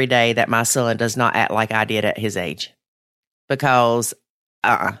God every day that my son does not act like I did at his age. Because,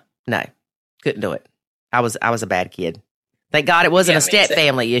 no, couldn't do it. I was a bad kid. Thank God it wasn't a step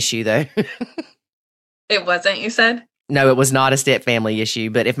family issue, though. It wasn't, you said? No, it was not a step family issue.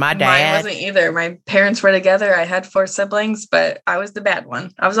 But if my dad... Mine wasn't either. My parents were together. I had 4 siblings, but I was the bad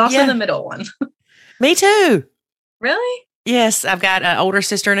one. I was also the middle one. Me too. Really? Yes, I've got an older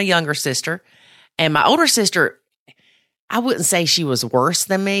sister and a younger sister. And my older sister, I wouldn't say she was worse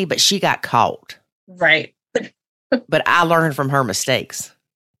than me, but she got caught. Right. But I learned from her mistakes.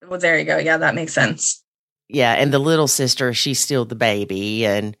 Well, there you go. Yeah, that makes sense. Yeah, and the little sister, she's still the baby,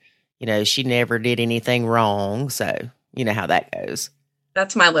 and, she never did anything wrong, so you know how that goes.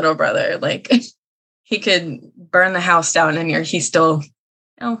 That's my little brother. Like, he could burn the house down, and he's still...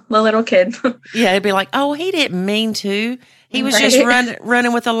 Oh, the little kid. Yeah, it'd be like, oh, he didn't mean to. He was just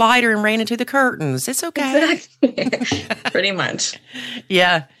running with a lighter and ran into the curtains. It's okay. Exactly. Pretty much.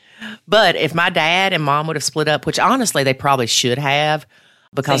 Yeah. But if my dad and mom would have split up, which honestly they probably should have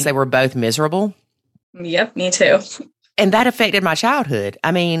because they were both miserable. Yep, me too. And that affected my childhood.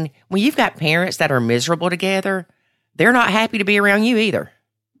 I mean, when you've got parents that are miserable together, they're not happy to be around you either,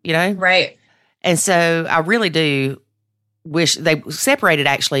 Right. And so I really do wish they separated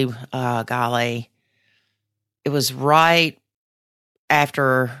actually, golly, it was right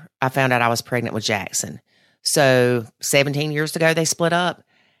after I found out I was pregnant with Jackson. So 17 years ago, they split up.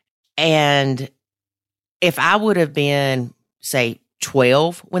 And if I would have been, say,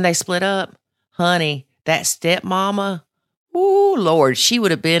 12 when they split up, honey, that stepmama, ooh, Lord, she would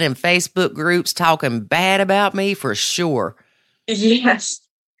have been in Facebook groups talking bad about me for sure. Yes.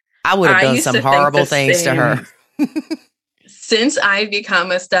 I would have done some horrible things to her. Since I've become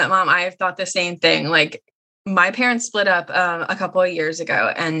a stepmom, I've thought the same thing. Like, my parents split up a couple of years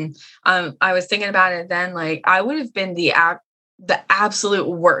ago, and I was thinking about it then. Like, I would have been the absolute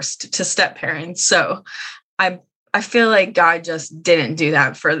worst to step parents. So I feel like God just didn't do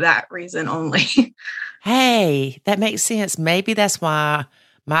that for that reason only. Hey, that makes sense. Maybe that's why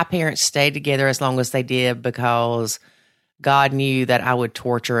my parents stayed together as long as they did, because God knew that I would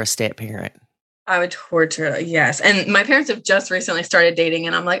torture a step parent. I would torture, yes. And my parents have just recently started dating,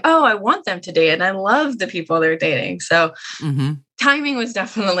 and I'm like, oh, I want them to date, and I love the people they're dating. So timing was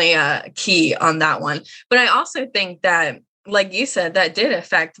definitely key on that one. But I also think that, like you said, that did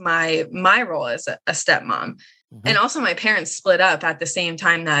affect my role as a stepmom. And also my parents split up at the same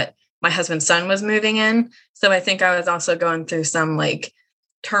time that my husband's son was moving in. So I think I was also going through some like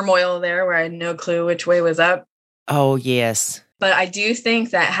turmoil there where I had no clue which way was up. Oh, yes. But I do think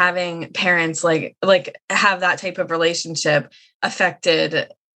that having parents like have that type of relationship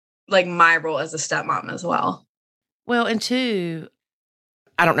affected like my role as a stepmom as well. Well, and two,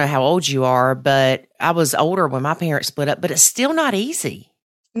 I don't know how old you are, but I was older when my parents split up, but it's still not easy.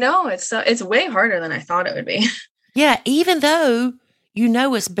 No, it's way harder than I thought it would be. Yeah, even though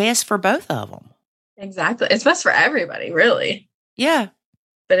it's best for both of them. Exactly. It's best for everybody, really. Yeah.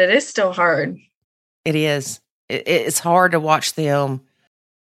 But it is still hard. It is. It's hard to watch them,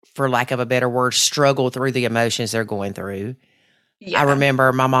 for lack of a better word, struggle through the emotions they're going through. Yeah. I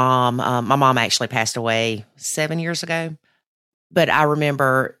remember my mom actually passed away 7 years ago. But I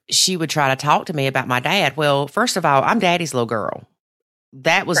remember she would try to talk to me about my dad. Well, first of all, I'm daddy's little girl.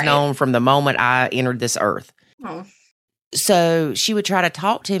 That was known from the moment I entered this earth. Oh. So she would try to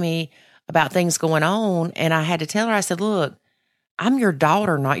talk to me about things going on. And I had to tell her, I said, look, I'm your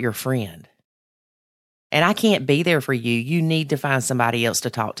daughter, not your friend. And I can't be there for you. You need to find somebody else to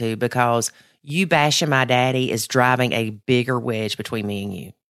talk to, because you bashing my daddy is driving a bigger wedge between me and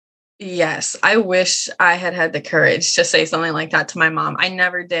you. Yes. I wish I had the courage to say something like that to my mom. I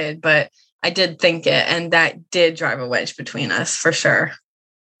never did, but I did think it. And that did drive a wedge between us for sure.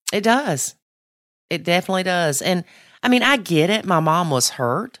 It does. It definitely does. And I mean, I get it. My mom was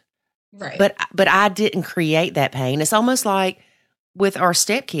hurt. Right. But I didn't create that pain. It's almost like with our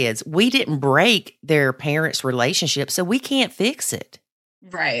stepkids, we didn't break their parents' relationship, so we can't fix it.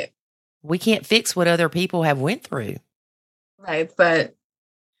 Right. We can't fix what other people have went through. Right. But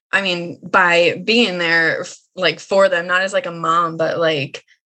I mean, by being there like for them, not as like a mom, but like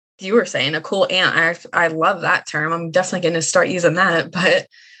you were saying, a cool aunt. I love that term. I'm definitely going to start using that. But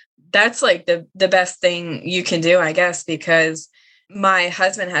that's like the best thing you can do, I guess, because my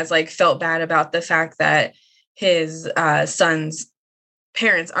husband has like felt bad about the fact that his son's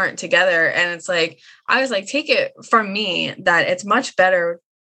parents aren't together. And it's like, I was like, take it from me that it's much better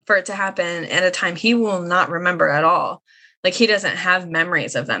for it to happen at a time he will not remember at all. Like he doesn't have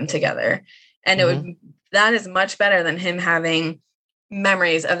memories of them together. And that is much better than him having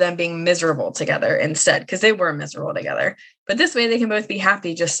memories of them being miserable together instead, because they were miserable together. But this way they can both be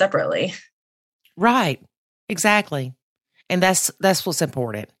happy just separately. Right. Exactly. And that's what's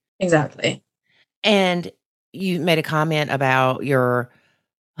important. Exactly. And you made a comment about your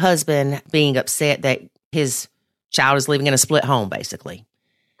husband being upset that his child is living in a split home, basically.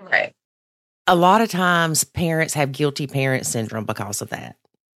 Right. A lot of times parents have guilty parent syndrome because of that.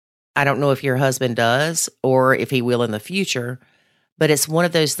 I don't know if your husband does or if he will in the future, but it's one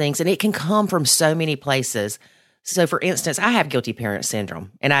of those things, and it can come from so many places. So, for instance, I have guilty parent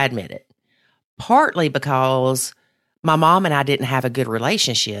syndrome, and I admit it, partly because my mom and I didn't have a good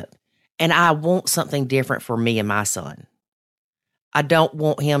relationship, and I want something different for me and my son. I don't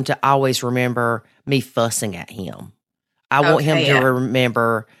want him to always remember me fussing at him. I want him to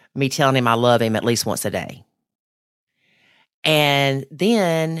remember me telling him I love him at least once a day. And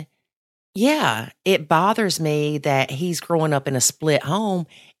then, it bothers me that he's growing up in a split home,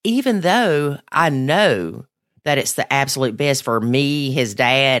 even though I know that it's the absolute best for me, his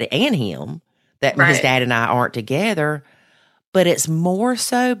dad, and him, that his dad and I aren't together. But it's more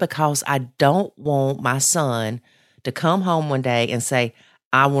so because I don't want my son to come home one day and say,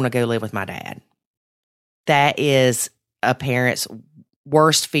 I want to go live with my dad. That is a parent's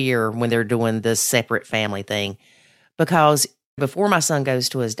worst fear when they're doing this separate family thing. Because before my son goes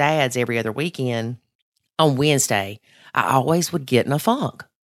to his dad's every other weekend, on Wednesday, I always would get in a funk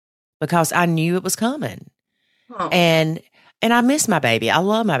because I knew it was coming. Oh. And I miss my baby. I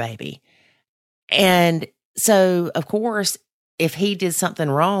love my baby. And so, of course, if he did something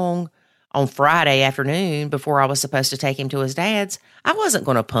wrong on Friday afternoon before I was supposed to take him to his dad's, I wasn't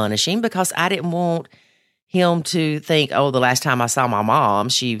going to punish him because I didn't want him to think, oh, the last time I saw my mom,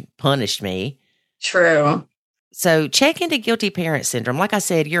 she punished me. True. So check into guilty parent syndrome. Like I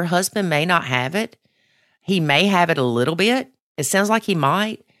said, your husband may not have it. He may have it a little bit. It sounds like he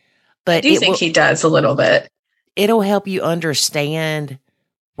might. But I do think he does a little bit. It'll help you understand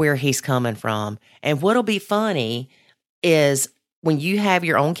where he's coming from. And what'll be funny is when you have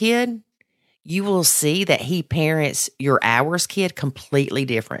your own kid, you will see that he parents your ours kid completely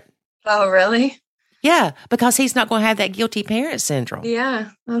different. Oh, really? Yeah, because he's not going to have that guilty parent syndrome. Yeah,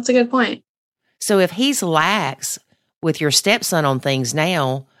 that's a good point. So if he's lax with your stepson on things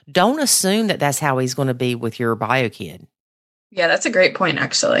now, don't assume that that's how he's going to be with your bio kid. Yeah, that's a great point,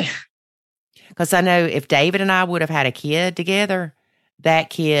 actually. Because I know if David and I would have had a kid together, that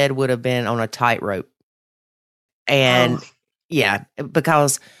kid would have been on a tightrope. And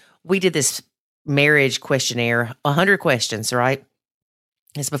because we did this marriage questionnaire, 100 questions, right?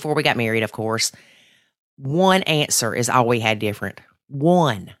 It's before we got married, of course. One answer is all we had different.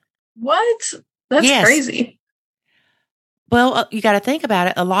 One. What? That's crazy. Well, you got to think about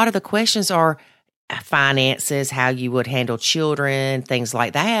it. A lot of the questions are finances, how you would handle children, things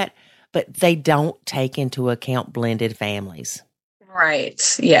like that, but they don't take into account blended families. Right.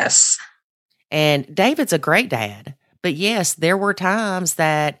 Yes. And David's a great dad, but yes, there were times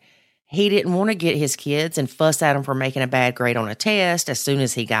that he didn't want to get his kids and fuss at them for making a bad grade on a test as soon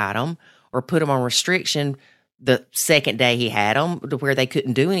as he got them, or put them on restriction the second day he had them to where they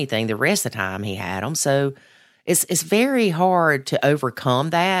couldn't do anything the rest of the time he had them. So it's very hard to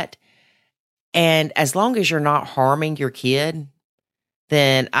overcome that. And as long as you're not harming your kid,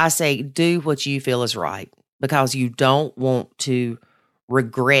 then I say do what you feel is right, because you don't want to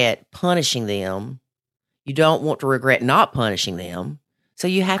regret punishing them. You don't want to regret not punishing them. So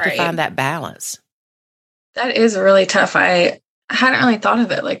you have to find that balance. That is really tough. I hadn't really thought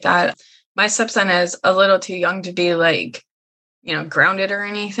of it like that. My stepson is a little too young to be like, grounded or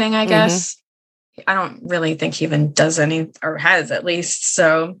anything, I guess. I don't really think he even does any, or has at least.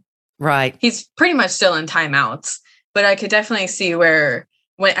 So he's pretty much still in timeouts, but I could definitely see where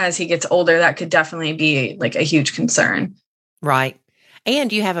as he gets older, that could definitely be like a huge concern. Right.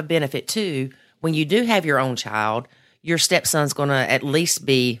 And you have a benefit too. When you do have your own child, your stepson's going to at least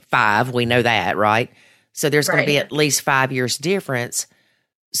be 5. We know that, right? So there's going to be at least 5 years difference.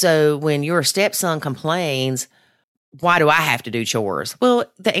 So when your stepson complains, why do I have to do chores? Well,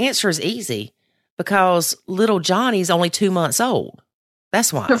 the answer is easy because little Johnny's only 2 months old.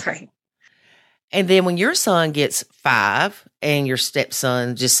 That's why. Right. And then when your son gets 5 and your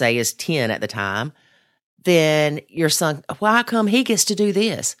stepson, just say, is 10 at the time, then your son, why come he gets to do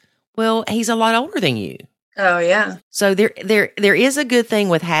this? Well, he's a lot older than you. Oh, yeah. So there is a good thing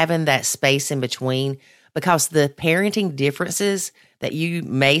with having that space in between, because the parenting differences that you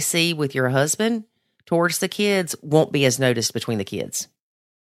may see with your husband towards the kids won't be as noticed between the kids.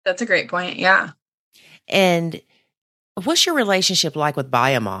 That's a great point. Yeah. And what's your relationship like with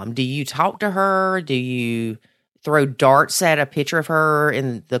Biomom? Do you talk to her? Do you throw darts at a picture of her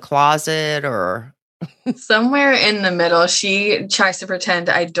in the closet, or? Somewhere in the middle. She tries to pretend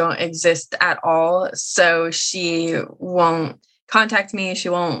I don't exist at all. So she won't contact me. She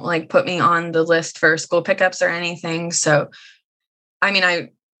won't like put me on the list for school pickups or anything. So, I mean,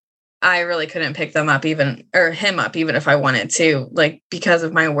 I really couldn't pick them up even if I wanted to, like, because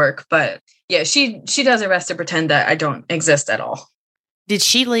of my work. But yeah, she does her best to pretend that I don't exist at all. Did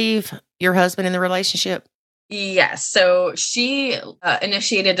she leave your husband in the relationship? Yes. So she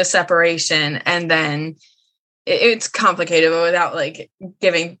initiated a separation, and then it's complicated, but without like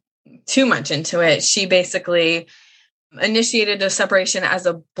giving too much into it, she basically initiated a separation as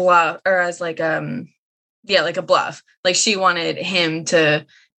a bluff, or as like a bluff. Like she wanted him to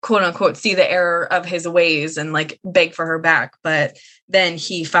quote unquote see the error of his ways and like beg for her back, but then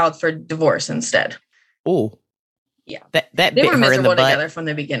he filed for divorce instead. Oh, yeah. That they bit were her in the miserable butt together from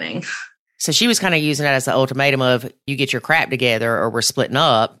the beginning. So she was kind of using it as an ultimatum of, you get your crap together or we're splitting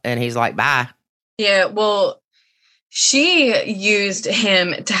up. And he's like, bye. Yeah. Well, she used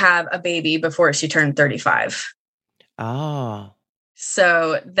him to have a baby before she turned 35. Oh.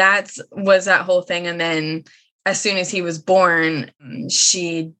 So was that whole thing. And then as soon as he was born,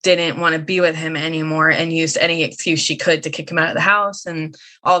 she didn't want to be with him anymore and used any excuse she could to kick him out of the house and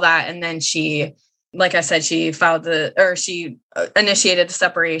all that. And then she, like I said, she initiated the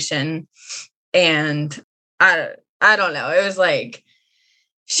separation, and I don't know. It was like,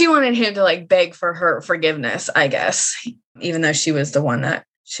 she wanted him to like beg for her forgiveness, I guess, even though she was the one that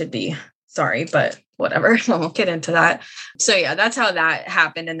should be sorry, but whatever. I won't get into that. So yeah, that's how that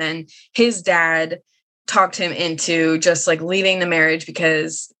happened. And then his dad talked him into just like leaving the marriage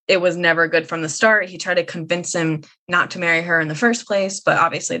because it was never good from the start. He tried to convince him not to marry her in the first place, but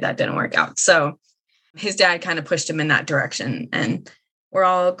obviously that didn't work out. So his dad kind of pushed him in that direction, and we're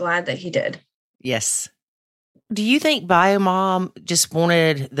all glad that he did. Yes. Do you think Biomom just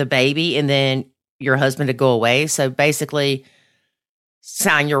wanted the baby and then your husband to go away? So basically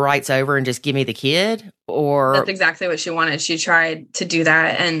sign your rights over and just give me the kid? Or that's exactly what she wanted. She tried to do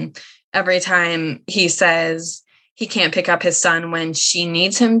that. And every time he says he can't pick up his son when she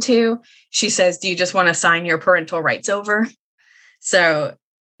needs him to, she says, do you just want to sign your parental rights over? So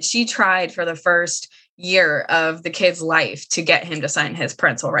she tried for the first year of the kid's life to get him to sign his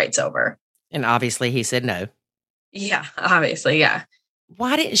parental rights over. And obviously he said no. Yeah, obviously, yeah.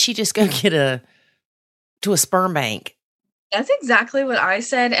 Why didn't she just go get to a sperm bank? That's exactly what I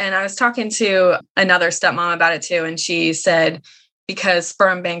said. And I was talking to another stepmom about it too. And she said, because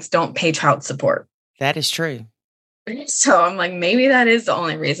sperm banks don't pay child support. That is true. So I'm like, maybe that is the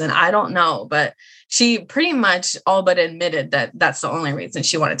only reason. I don't know. But she pretty much all but admitted that that's the only reason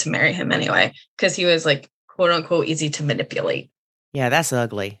she wanted to marry him anyway, because he was like, quote unquote, easy to manipulate. Yeah, that's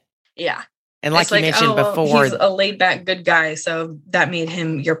ugly. Yeah. And like you mentioned before, he's a laid back good guy. So that made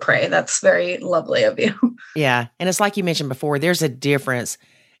him your prey. That's very lovely of you. Yeah. And it's like you mentioned before, there's a difference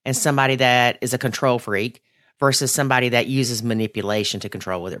in somebody that is a control freak versus somebody that uses manipulation to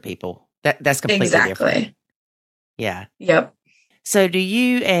control other people. That's completely different. Yeah. Yep. So do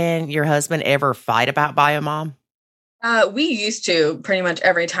you and your husband ever fight about Biomom? We used to pretty much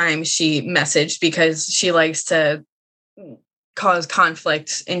every time she messaged, because she likes to cause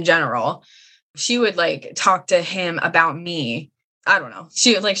conflict in general. She would like talk to him about me. I don't know.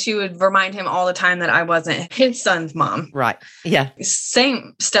 She would remind him all the time that I wasn't his son's mom. Right. Yeah.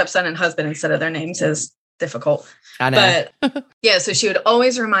 Same stepson and husband instead of their names is difficult. I know. But yeah, so she would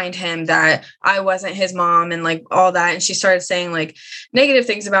always remind him that I wasn't his mom and like all that. And she started saying like negative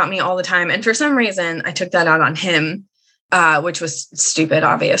things about me all the time. And for some reason, I took that out on him, which was stupid,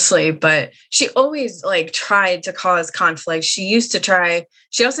 obviously. But she always like tried to cause conflict. She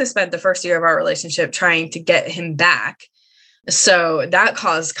also spent the first year of our relationship trying to get him back. So that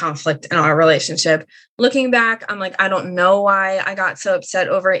caused conflict in our relationship. Looking back, I'm like, I don't know why I got so upset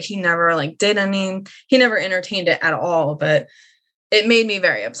over it. He never he never entertained it at all, but it made me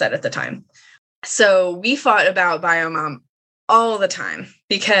very upset at the time. So we fought about Biomom all the time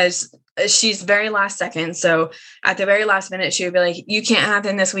because she's very last second. So at the very last minute, she would be like, you can't have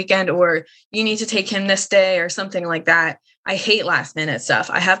him this weekend, or you need to take him this day or something like that. I hate last minute stuff.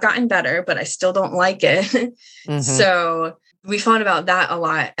 I have gotten better, but I still don't like it. Mm-hmm. So we fought about that a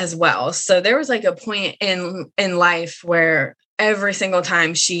lot as well. So there was like a point in life where every single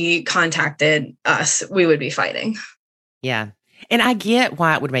time she contacted us, we would be fighting. Yeah. And I get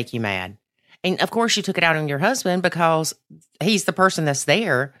why it would make you mad. And of course you took it out on your husband because he's the person that's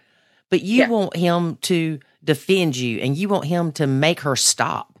there, but you want him to defend you and you want him to make her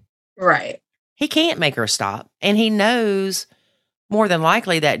stop. Right. He can't make her stop. And he knows more than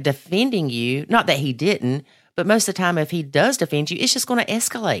likely that defending you, not that he didn't, but most of the time if he does defend you, it's just going to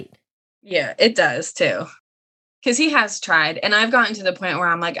escalate. Yeah, it does too. Because he has tried. And I've gotten to the point where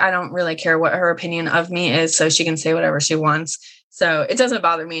I'm like, I don't really care what her opinion of me is, so she can say whatever she wants. So it doesn't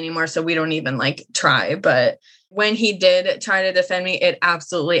bother me anymore. So we don't even like try. But when he did try to defend me, it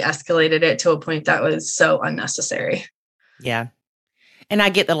absolutely escalated it to a point that was so unnecessary. Yeah. And I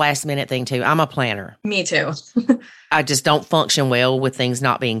get the last minute thing too. I'm a planner. Me too. I just don't function well with things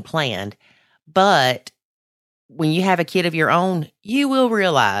not being planned. But when you have a kid of your own, you will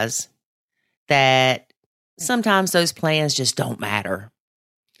realize that sometimes those plans just don't matter.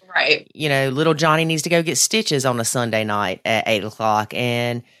 Right. You know, little Johnny needs to go get stitches on a Sunday night at 8:00,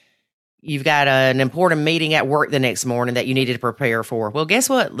 and you've got an important meeting at work the next morning that you needed to prepare for. Well, guess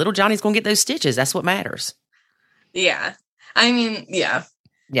what? Little Johnny's going to get those stitches. That's what matters. Yeah. I mean, yeah.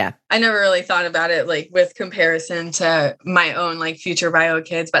 Yeah. I never really thought about it like with comparison to my own like future bio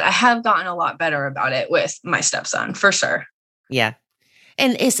kids, but I have gotten a lot better about it with my stepson for sure. Yeah.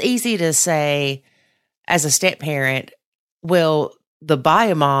 And it's easy to say as a step parent, well, the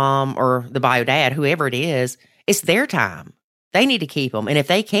bio mom or the bio dad, whoever it is, it's their time. They need to keep them. And if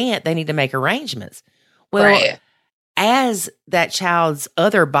they can't, they need to make arrangements. Well, as that child's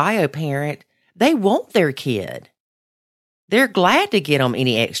other bio parent, they want their kid. They're glad to get them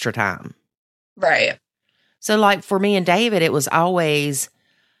any extra time. Right. So like for me and David, it was always,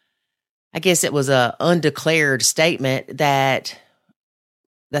 I guess it was a undeclared statement that's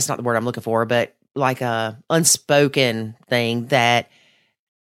not the word I'm looking for, but like a unspoken thing that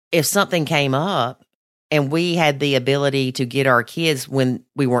if something came up and we had the ability to get our kids when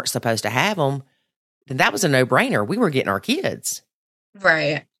we weren't supposed to have them, then that was a no-brainer. We were getting our kids.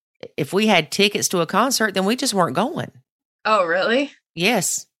 Right. If we had tickets to a concert, then we just weren't going. Oh, really?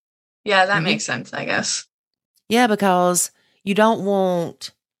 Yes. Yeah, that makes sense, I guess. Yeah, because you don't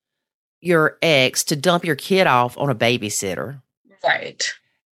want your ex to dump your kid off on a babysitter. Right.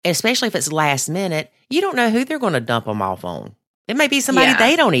 Especially if it's last minute. You don't know who they're going to dump them off on. It may be somebody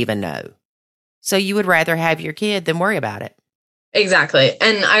they don't even know. So you would rather have your kid than worry about it. Exactly.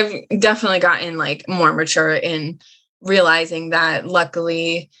 And I've definitely gotten like more mature in realizing that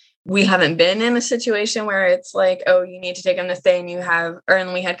luckily we haven't been in a situation where it's like, oh, you need to take them this day and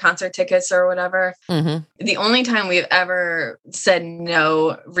and we had concert tickets or whatever. Mm-hmm. The only time we've ever said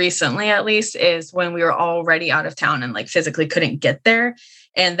no recently, at least, is when we were already out of town and like physically couldn't get there.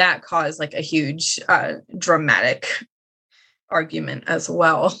 And that caused like a huge dramatic argument as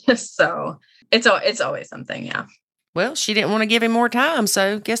well. So it's always something. Yeah. Well, she didn't want to give him more time.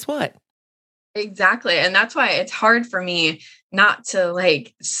 So guess what? Exactly. And that's why it's hard for me not to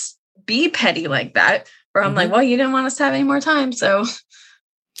like be petty like that, where I'm like, well, you didn't want us to have any more time. So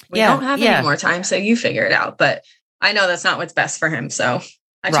we don't have any more time. So you figure it out. But I know that's not what's best for him. So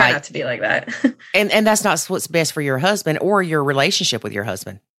I try not to be like that. and that's not what's best for your husband or your relationship with your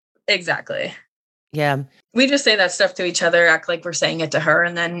husband. Exactly. Yeah. We just say that stuff to each other, act like we're saying it to her,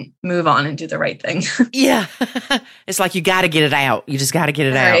 and then move on and do the right thing. Yeah. It's like you got to get it out. You just got to get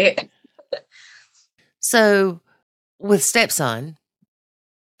it out. So with stepson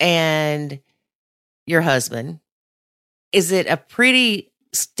and your husband, is it a pretty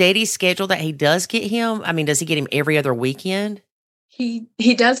steady schedule that he does get him? I mean, does he get him every other weekend?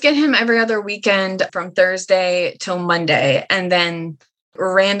 He does get him every other weekend from Thursday till Monday. And then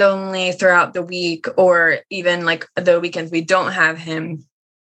randomly throughout the week, or even like the weekends we don't have him,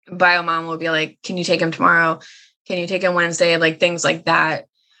 bio mom will be like, can you take him tomorrow? Can you take him Wednesday? Like things like that.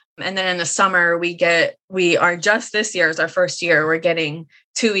 And then in the summer we are just this year is our first year. We're getting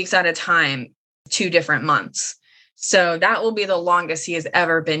 2 weeks at a time, 2 different months. So that will be the longest he has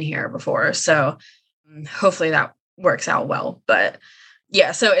ever been here before. So hopefully that works out well. But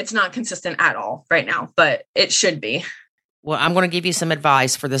yeah, so it's not consistent at all right now, but it should be. Well, I'm going to give you some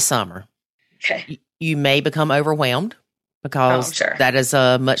advice for the summer. Okay. You may become overwhelmed because that is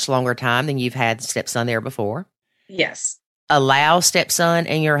a much longer time than you've had stepson there before. Yes. Allow stepson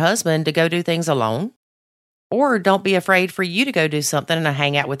and your husband to go do things alone. Or don't be afraid for you to go do something and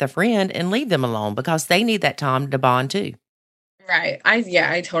hang out with a friend and leave them alone because they need that time to bond too. Right.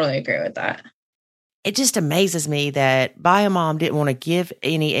 I totally agree with that. It just amazes me that Bio Mom didn't want to give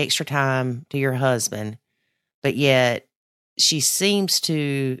any extra time to your husband, but yet she seems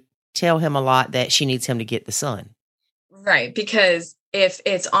to tell him a lot that she needs him to get the son. Right. Because if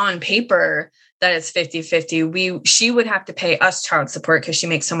it's on paper that it's 50-50, she would have to pay us child support because she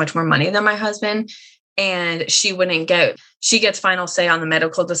makes so much more money than my husband. And she gets final say on the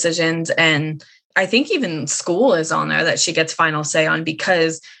medical decisions. And I think even school is on there that she gets final say on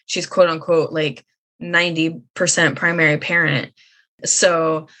because she's quote unquote like 90% primary parent.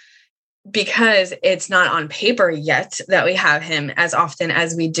 So because it's not on paper yet that we have him as often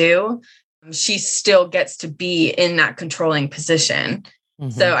as we do, she still gets to be in that controlling position.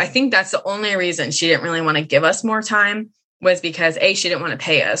 Mm-hmm. So I think that's the only reason she didn't really want to give us more time was because she didn't want to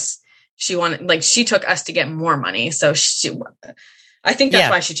pay us. She took us to get more money. So I think that's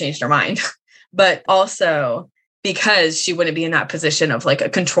why she changed her mind, but also because she wouldn't be in that position of like a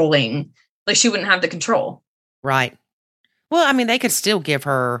controlling, like she wouldn't have the control. Right. Well, I mean, they could still give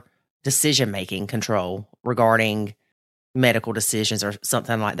her decision-making control regarding medical decisions or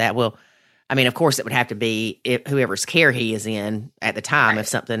something like that. Well, I mean, of course, it would have to be whoever's care he is in at the time if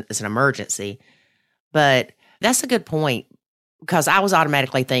something is an emergency. But that's a good point because I was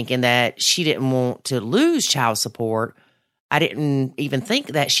automatically thinking that she didn't want to lose child support. I didn't even think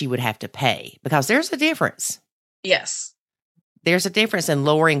that she would have to pay because there's a difference. Yes. There's a difference in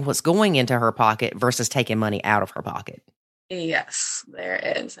lowering what's going into her pocket versus taking money out of her pocket. Yes, there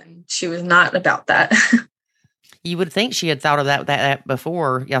is. And she was not about that. You would think she had thought of that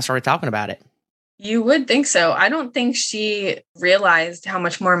before y'all started talking about it. You would think so. I don't think she realized how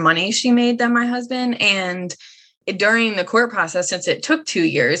much more money she made than my husband. And during the court process, since it took 2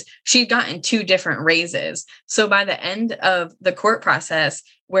 years, she'd gotten 2 different raises. So by the end of the court process,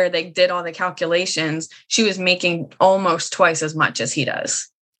 where they did all the calculations, she was making almost twice as much as he does.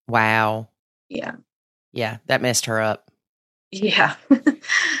 Wow. Yeah. Yeah, that messed her up. Yeah.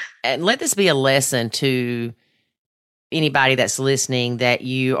 And let this be a lesson to anybody that's listening that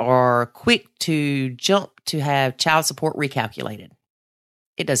you are quick to jump to have child support recalculated.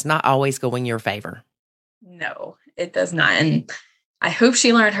 It does not always go in your favor. No, it does not. And I hope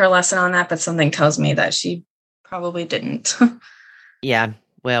she learned her lesson on that, but something tells me that she probably didn't. Yeah.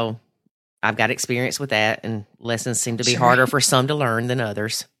 Well, I've got experience with that, and lessons seem to be harder for some to learn than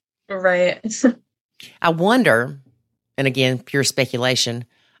others. Right. I wonder, and again, pure speculation,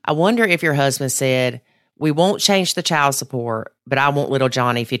 I wonder if your husband said, we won't change the child support, but I want little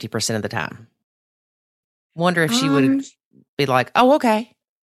Johnny 50% of the time. Wonder if she would be like, oh, okay.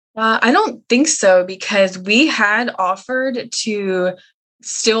 I don't think so, because we had offered to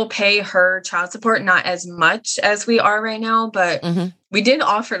still pay her child support, not as much as we are right now, but we did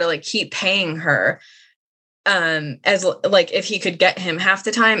offer to like keep paying her as like if he could get him half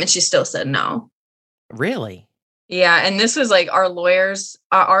the time, and she still said no. Really? Yeah. And this was like our lawyer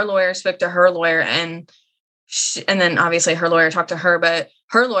spoke to her lawyer, and then obviously her lawyer talked to her, but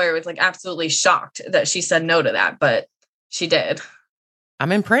her lawyer was like absolutely shocked that she said no to that, but she did.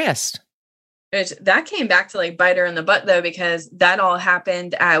 I'm impressed. That came back to like bite her in the butt though, because that all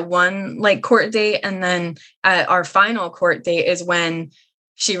happened at one like court date. And then at our final court date is when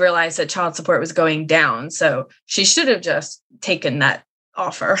she realized that child support was going down. So she should have just taken that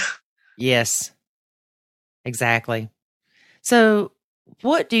offer. Yes, exactly. So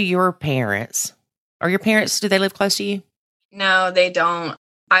what do your parents, do they live close to you? No, they don't.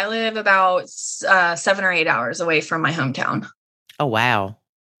 I live about 7 or 8 hours away from my hometown. Oh, wow.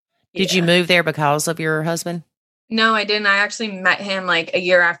 Did you move there because of your husband? No, I didn't. I actually met him like a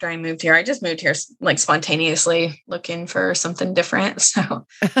year after I moved here. I just moved here like spontaneously looking for something different. So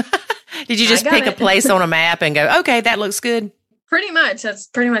did you just pick a place on a map and go, okay, that looks good? Pretty much. That's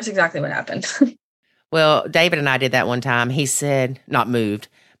pretty much exactly what happened. Well, David and I did that one time. He said, not moved,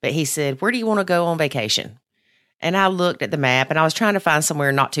 but he said, where do you want to go on vacation? And I looked at the map and I was trying to find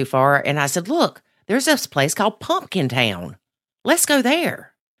somewhere not too far. And I said, look, there's this place called Pumpkin Town. Let's go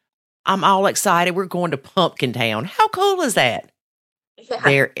there. I'm all excited. We're going to Pumpkin Town. How cool is that? Yeah.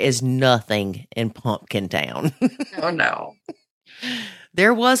 There is nothing in Pumpkin Town. Oh, no.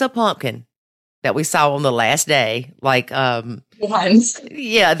 There was a pumpkin that we saw on the last day. Like, once.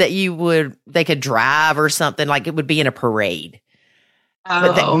 Yeah, that they could drive or something. Like it would be in a parade.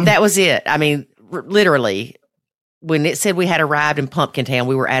 Oh. But that was it. I mean, literally, when it said we had arrived in Pumpkin Town,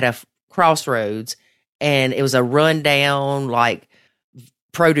 we were at a crossroads and it was a rundown, like,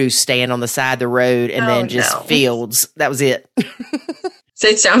 produce stand on the side of the road and then just fields. That was it. So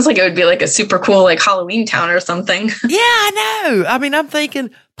it sounds like it would be like a super cool like Halloween town or something. Yeah, I know. I mean, I'm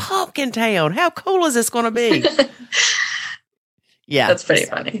thinking Pumpkin Town. How cool is this going to be? Yeah. That's pretty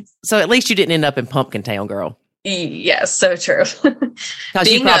funny. So at least you didn't end up in Pumpkin Town, girl. Yes, so true. Because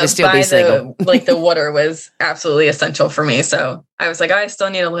you'd probably still be single. The water was absolutely essential for me. So I was like, I still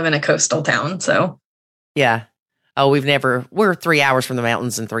need to live in a coastal town. So yeah. Oh, we're 3 hours from the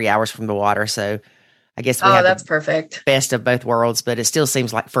mountains and 3 hours from the water. So I guess we have that's perfect. Best of both worlds, but it still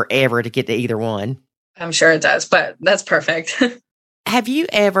seems like forever to get to either one. I'm sure it does, but that's perfect. Have you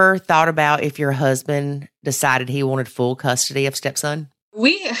ever thought about if your husband decided he wanted full custody of stepson?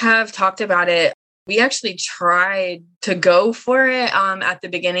 We have talked about it. We actually tried to go for it at the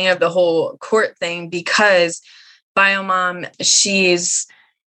beginning of the whole court thing because Biomom,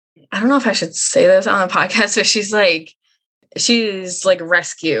 I don't know if I should say this on the podcast, but she's like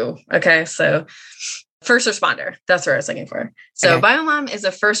rescue. Okay. So first responder, that's what I was looking for. So okay. Biomom is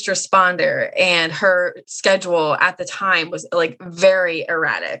a first responder and her schedule at the time was like very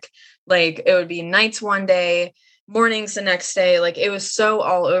erratic. Like it would be nights one day, mornings the next day. Like it was so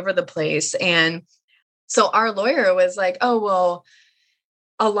all over the place. And so our lawyer was like, oh, well,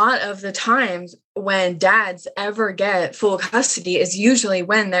 a lot of the times when dads ever get full custody is usually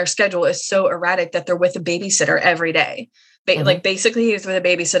when their schedule is so erratic that they're with a babysitter every day. Like basically he's with a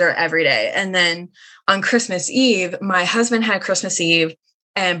babysitter every day. And then on Christmas Eve, my husband had Christmas Eve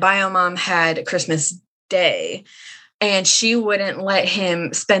and Biomom had Christmas Day. And she wouldn't let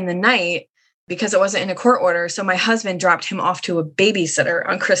him spend the night because it wasn't in a court order. So my husband dropped him off to a babysitter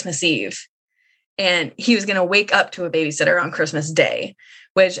on Christmas Eve. And he was going to wake up to a babysitter on Christmas Day,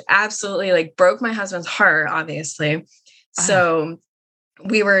 which absolutely like broke my husband's heart, obviously. So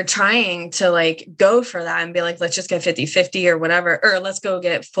we were trying to like go for that and be like, let's just get 50-50 or whatever, or let's go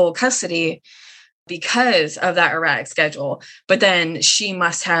get full custody because of that erratic schedule. But then she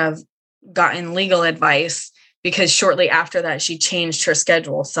must have gotten legal advice because shortly after that, she changed her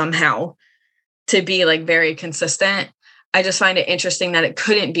schedule somehow to be like very consistent. I just find it interesting that it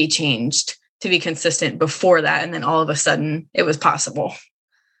couldn't be changed to be consistent before that. And then all of a sudden it was possible.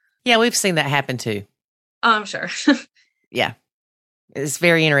 Yeah, we've seen that happen too. I'm sure. Yeah. It's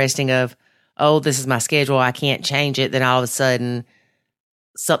very interesting of, oh, this is my schedule. I can't change it. Then all of a sudden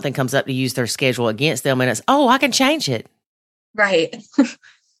something comes up to use their schedule against them. And it's, oh, I can change it. Right.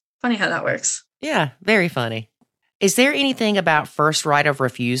 Funny how that works. Yeah, very funny. Is there anything about first right of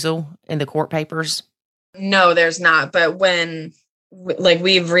refusal in the court papers? No, there's not. But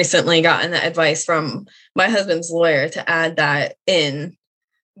we've recently gotten the advice from my husband's lawyer to add that in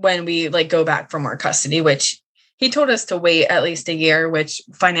when we like go back for more custody, which he told us to wait at least a year, which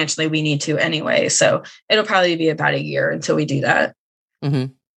financially we need to anyway. So it'll probably be about a year until we do that.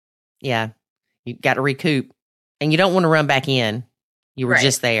 Mm-hmm. Yeah. You got to recoup and you don't want to run back in. You were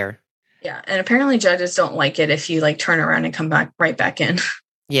just there. Yeah. And apparently judges don't like it if you like turn around and come back right back in.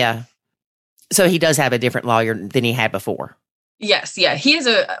 Yeah. So he does have a different lawyer than he had before. Yes. Yeah. He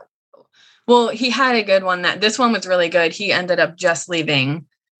had a good one. This one was really good. He ended up just leaving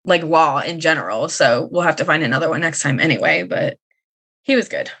like law in general. So we'll have to find another one next time anyway, but he was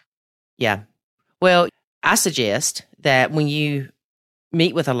good. Yeah. Well, I suggest that when you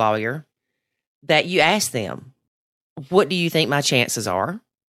meet with a lawyer that you ask them, what do you think my chances are?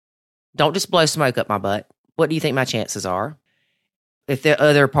 Don't just blow smoke up my butt. What do you think my chances are? If the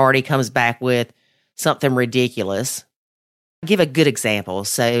other party comes back with something ridiculous, give a good example.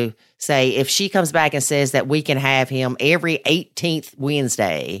 So say if she comes back and says that we can have him every 18th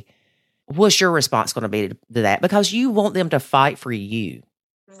Wednesday, what's your response going to be to that? Because you want them to fight for you.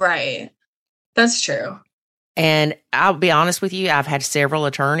 Right. That's true. And I'll be honest with you, I've had several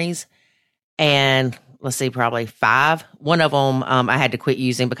attorneys and let's see, probably 5. One of them I had to quit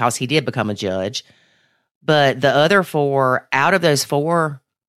using because he did become a judge. But the other 4, out of those 4,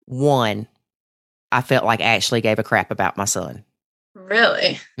 1, I felt like actually gave a crap about my son.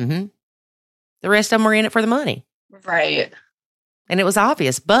 Really? Mm-hmm. The rest of them were in it for the money. Right. And it was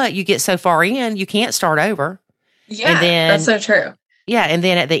obvious. But you get so far in, you can't start over. Yeah, and then, that's so true. Yeah, and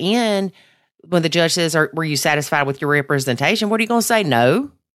then at the end, when the judge says, were you satisfied with your representation? What are you going to say?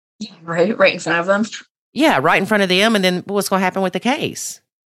 No. Right in front of them. Yeah, right in front of them. And then what's going to happen with the case?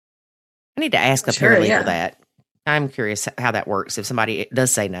 I need to ask a paralegal that. I'm curious how that works if somebody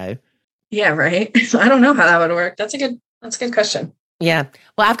does say no. Yeah, right. I don't know how that would work. That's a good question. Yeah.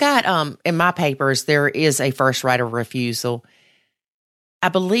 Well, I've got in my papers, there is a first right of refusal. I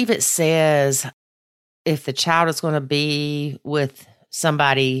believe it says if the child is going to be with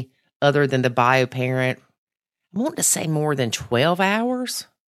somebody other than the bio parent, I want to say more than 12 hours.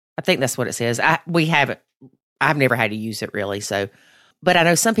 I think that's what it says. I've never had to use it really. So, But I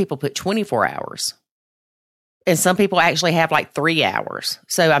know some people put 24 hours. And some people actually have like 3 hours.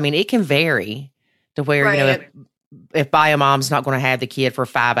 So, I mean, it can vary to where, Right. If bio mom's not going to have the kid for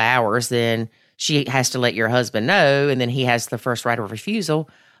 5 hours, then she has to let your husband know, and then he has the first right of refusal.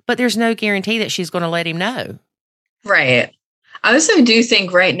 But there's no guarantee that she's going to let him know. Right. I also do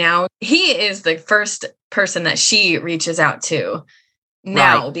think right now he is the first person that she reaches out to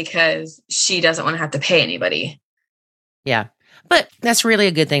now because she doesn't want to have to pay anybody. Yeah. But that's really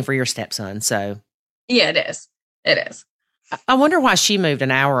a good thing for your stepson. So, yeah, it is. It is. I wonder why she moved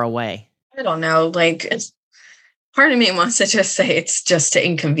an hour away. I don't know. Like, part of me wants to just say it's just to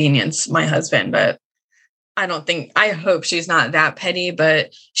inconvenience my husband, but I hope she's not that petty,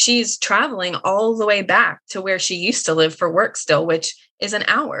 but she's traveling all the way back to where she used to live for work still, which is an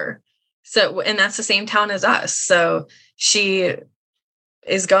hour. So, and that's the same town as us. So she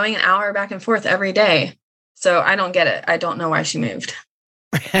is going an hour back and forth every day. So I don't get it. I don't know why she moved.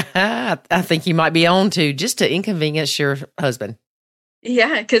 I think you might be on to just to inconvenience your husband.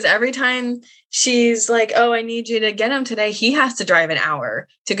 Yeah, because every time she's like, "Oh, I need you to get him today," he has to drive an hour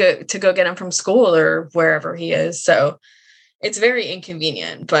to go get him from school or wherever he is. So it's very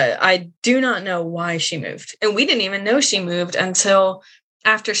inconvenient. But I do not know why she moved, and we didn't even know she moved until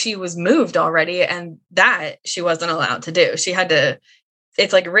after she was moved already, and that she wasn't allowed to do. She had to.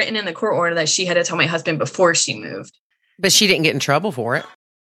 It's like written in the court order that she had to tell my husband before she moved. But she didn't get in trouble for it.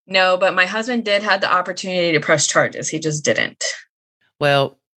 No, but my husband did have the opportunity to press charges. He just didn't.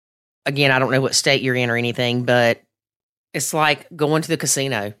 Well, again, I don't know what state you're in or anything, but it's like going to the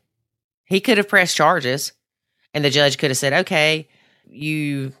casino. He could have pressed charges, and the judge could have said, okay,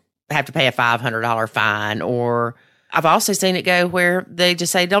 you have to pay a $500 fine. Or I've also seen it go where they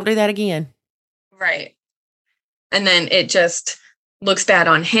just say, don't do that again. Right. And then it just looks bad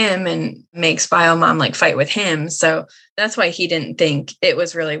on him and makes bio mom like fight with him. So that's why he didn't think it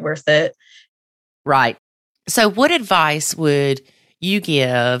was really worth it. Right. So what advice would you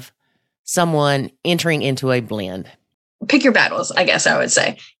give someone entering into a blend? Pick your battles, I guess I would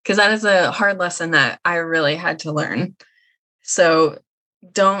say, because that is a hard lesson that I really had to learn. So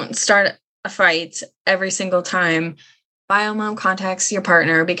don't start a fight every single time bio mom contacts your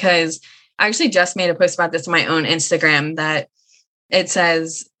partner, because I actually just made a post about this on my own Instagram that it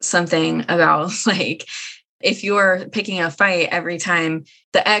says something about like, if you're picking a fight every time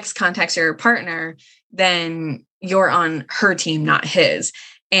the ex contacts your partner, then you're on her team, not his.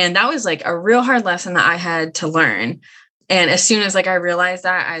 And that was like a real hard lesson that I had to learn. And as soon as like I realized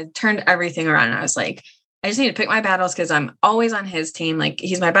that, I turned everything around. I was like, I just need to pick my battles because I'm always on his team. Like,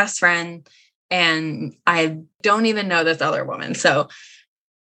 he's my best friend and I don't even know this other woman. So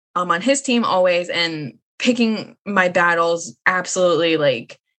I'm on his team always, and picking my battles absolutely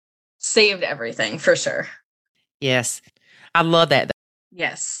like saved everything for sure. Yes. I love that.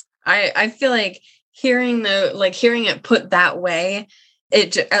 Yes. I feel like hearing it put that way,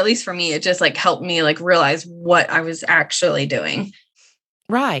 at least for me, it just like helped me like realize what I was actually doing.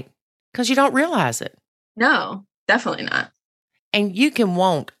 Right. Because you don't realize it. No, definitely not. And you can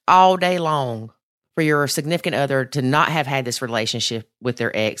want all day long for your significant other to not have had this relationship with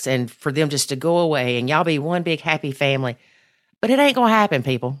their ex and for them just to go away and y'all be one big happy family. But it ain't going to happen,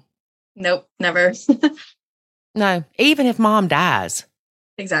 people. Nope, never. No, even if mom dies.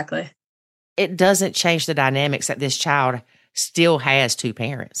 Exactly. It doesn't change the dynamics that this child still has two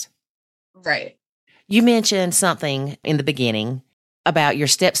parents. Right. You mentioned something in the beginning about your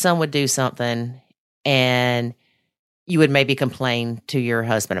stepson would do something and you would maybe complain to your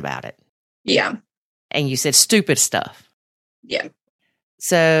husband about it. Yeah. And you said stupid stuff. Yeah.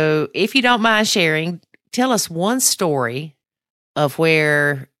 So if you don't mind sharing, tell us one story of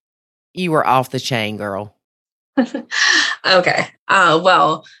where you were off the chain, girl. Okay.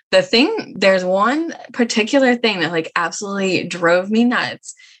 Well, there's one particular thing that like absolutely drove me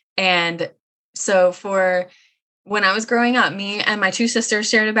nuts. And so when I was growing up, me and my two sisters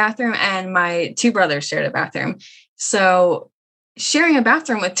shared a bathroom and my two brothers shared a bathroom. So sharing a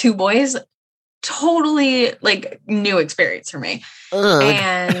bathroom with two boys, totally like new experience for me. Ugh.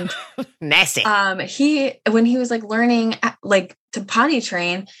 And nasty. When he was like learning like to potty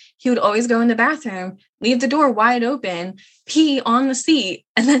train, he would always go in the bathroom, leave the door wide open, pee on the seat,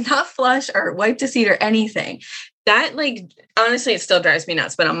 and then not flush or wipe the seat or anything. That like, honestly, it still drives me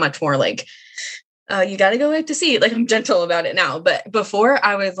nuts, but I'm much more like, you got to go wipe the seat. Like, I'm gentle about it now. But before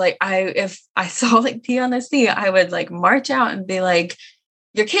I was like, if I saw like pee on the seat, I would like march out and be like,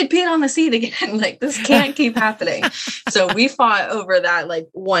 your kid peed on the seat again. Like, this can't keep happening. So we fought over that like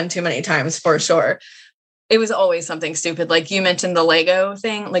one too many times for sure. it was always something stupid. Like you mentioned the Lego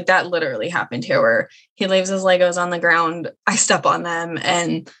thing, like that literally happened here where he leaves his Legos on the ground. I step on them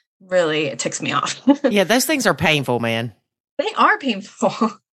and really it ticks me off. Yeah, those things are painful, man. They are painful.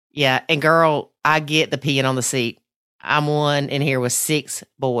 Yeah. And girl, I get the peeing on the seat. I'm one in here with 6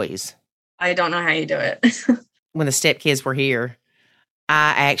 boys. I don't know how you do it. When the stepkids were here,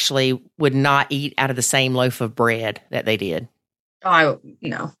 I actually would not eat out of the same loaf of bread that they did. No,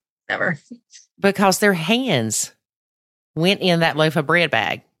 never. Because their hands went in that loaf of bread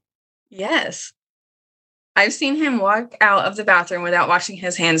bag. Yes. I've seen him walk out of the bathroom without washing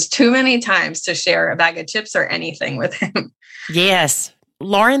his hands too many times to share a bag of chips or anything with him. Yes.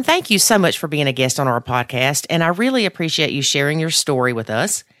 Lauren, thank you so much for being a guest on our podcast. And I really appreciate you sharing your story with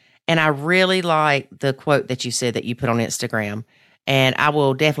us. And I really like the quote that you said that you put on Instagram. And I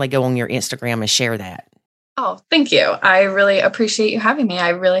will definitely go on your Instagram and share that. Oh, thank you. I really appreciate you having me. I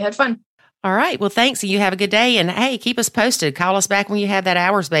really had fun. All right. Well, thanks. And you have a good day. And hey, keep us posted. Call us back when you have that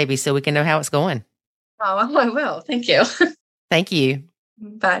hours baby so we can know how it's going. Oh, I will. Thank you. Thank you.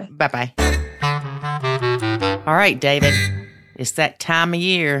 Bye. Bye-bye. All right, David. It's that time of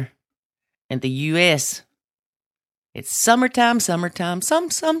year in the U.S. It's summertime, summertime,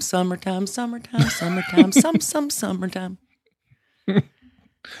 summertime, summertime, summertime.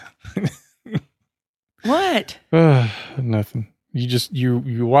 What? Nothing.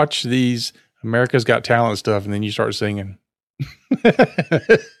 You watch these America's Got Talent stuff and then you start singing.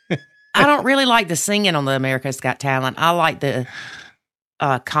 I don't really like the singing on the America's Got Talent. I like the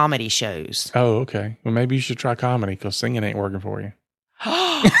comedy shows. Oh, okay. Well, maybe you should try comedy because singing ain't working for you.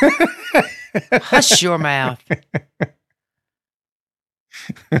 Hush your mouth.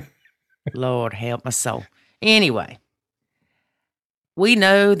 Lord help my soul. Anyway, we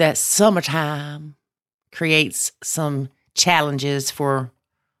know that summertime creates some challenges for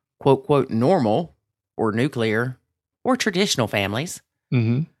quote, quote, normal or nuclear or traditional families.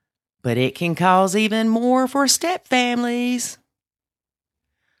 Mm-hmm. But it can cause even more for step families.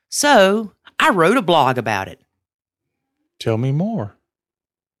 So I wrote a blog about it. Tell me more.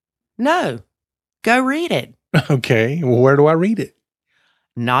 No, go read it. Okay. Well, where do I read it?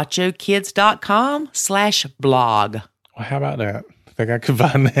 nachokids.com/blog. Well, how about that? I think I could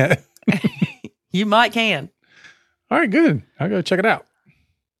find that. You might can. All right, good. I'll go check it out.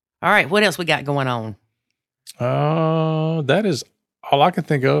 All right, what else we got going on? That is all I can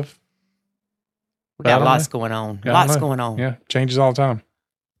think of. We got lots going on. Lots going on. Yeah, changes all the time.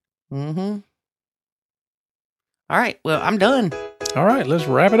 Mm-hmm. All right, well, I'm done. All right, let's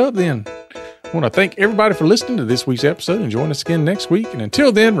wrap it up then. I want to thank everybody for listening to this week's episode and join us again next week. And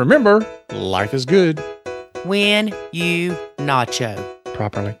until then, remember, life is good when you nacho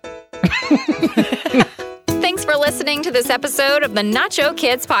properly. Thanks for listening to this episode of the Nacho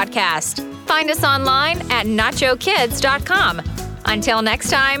Kids Podcast. Find us online at nachokids.com. Until next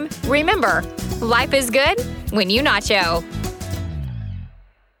time, remember, life is good when you nacho.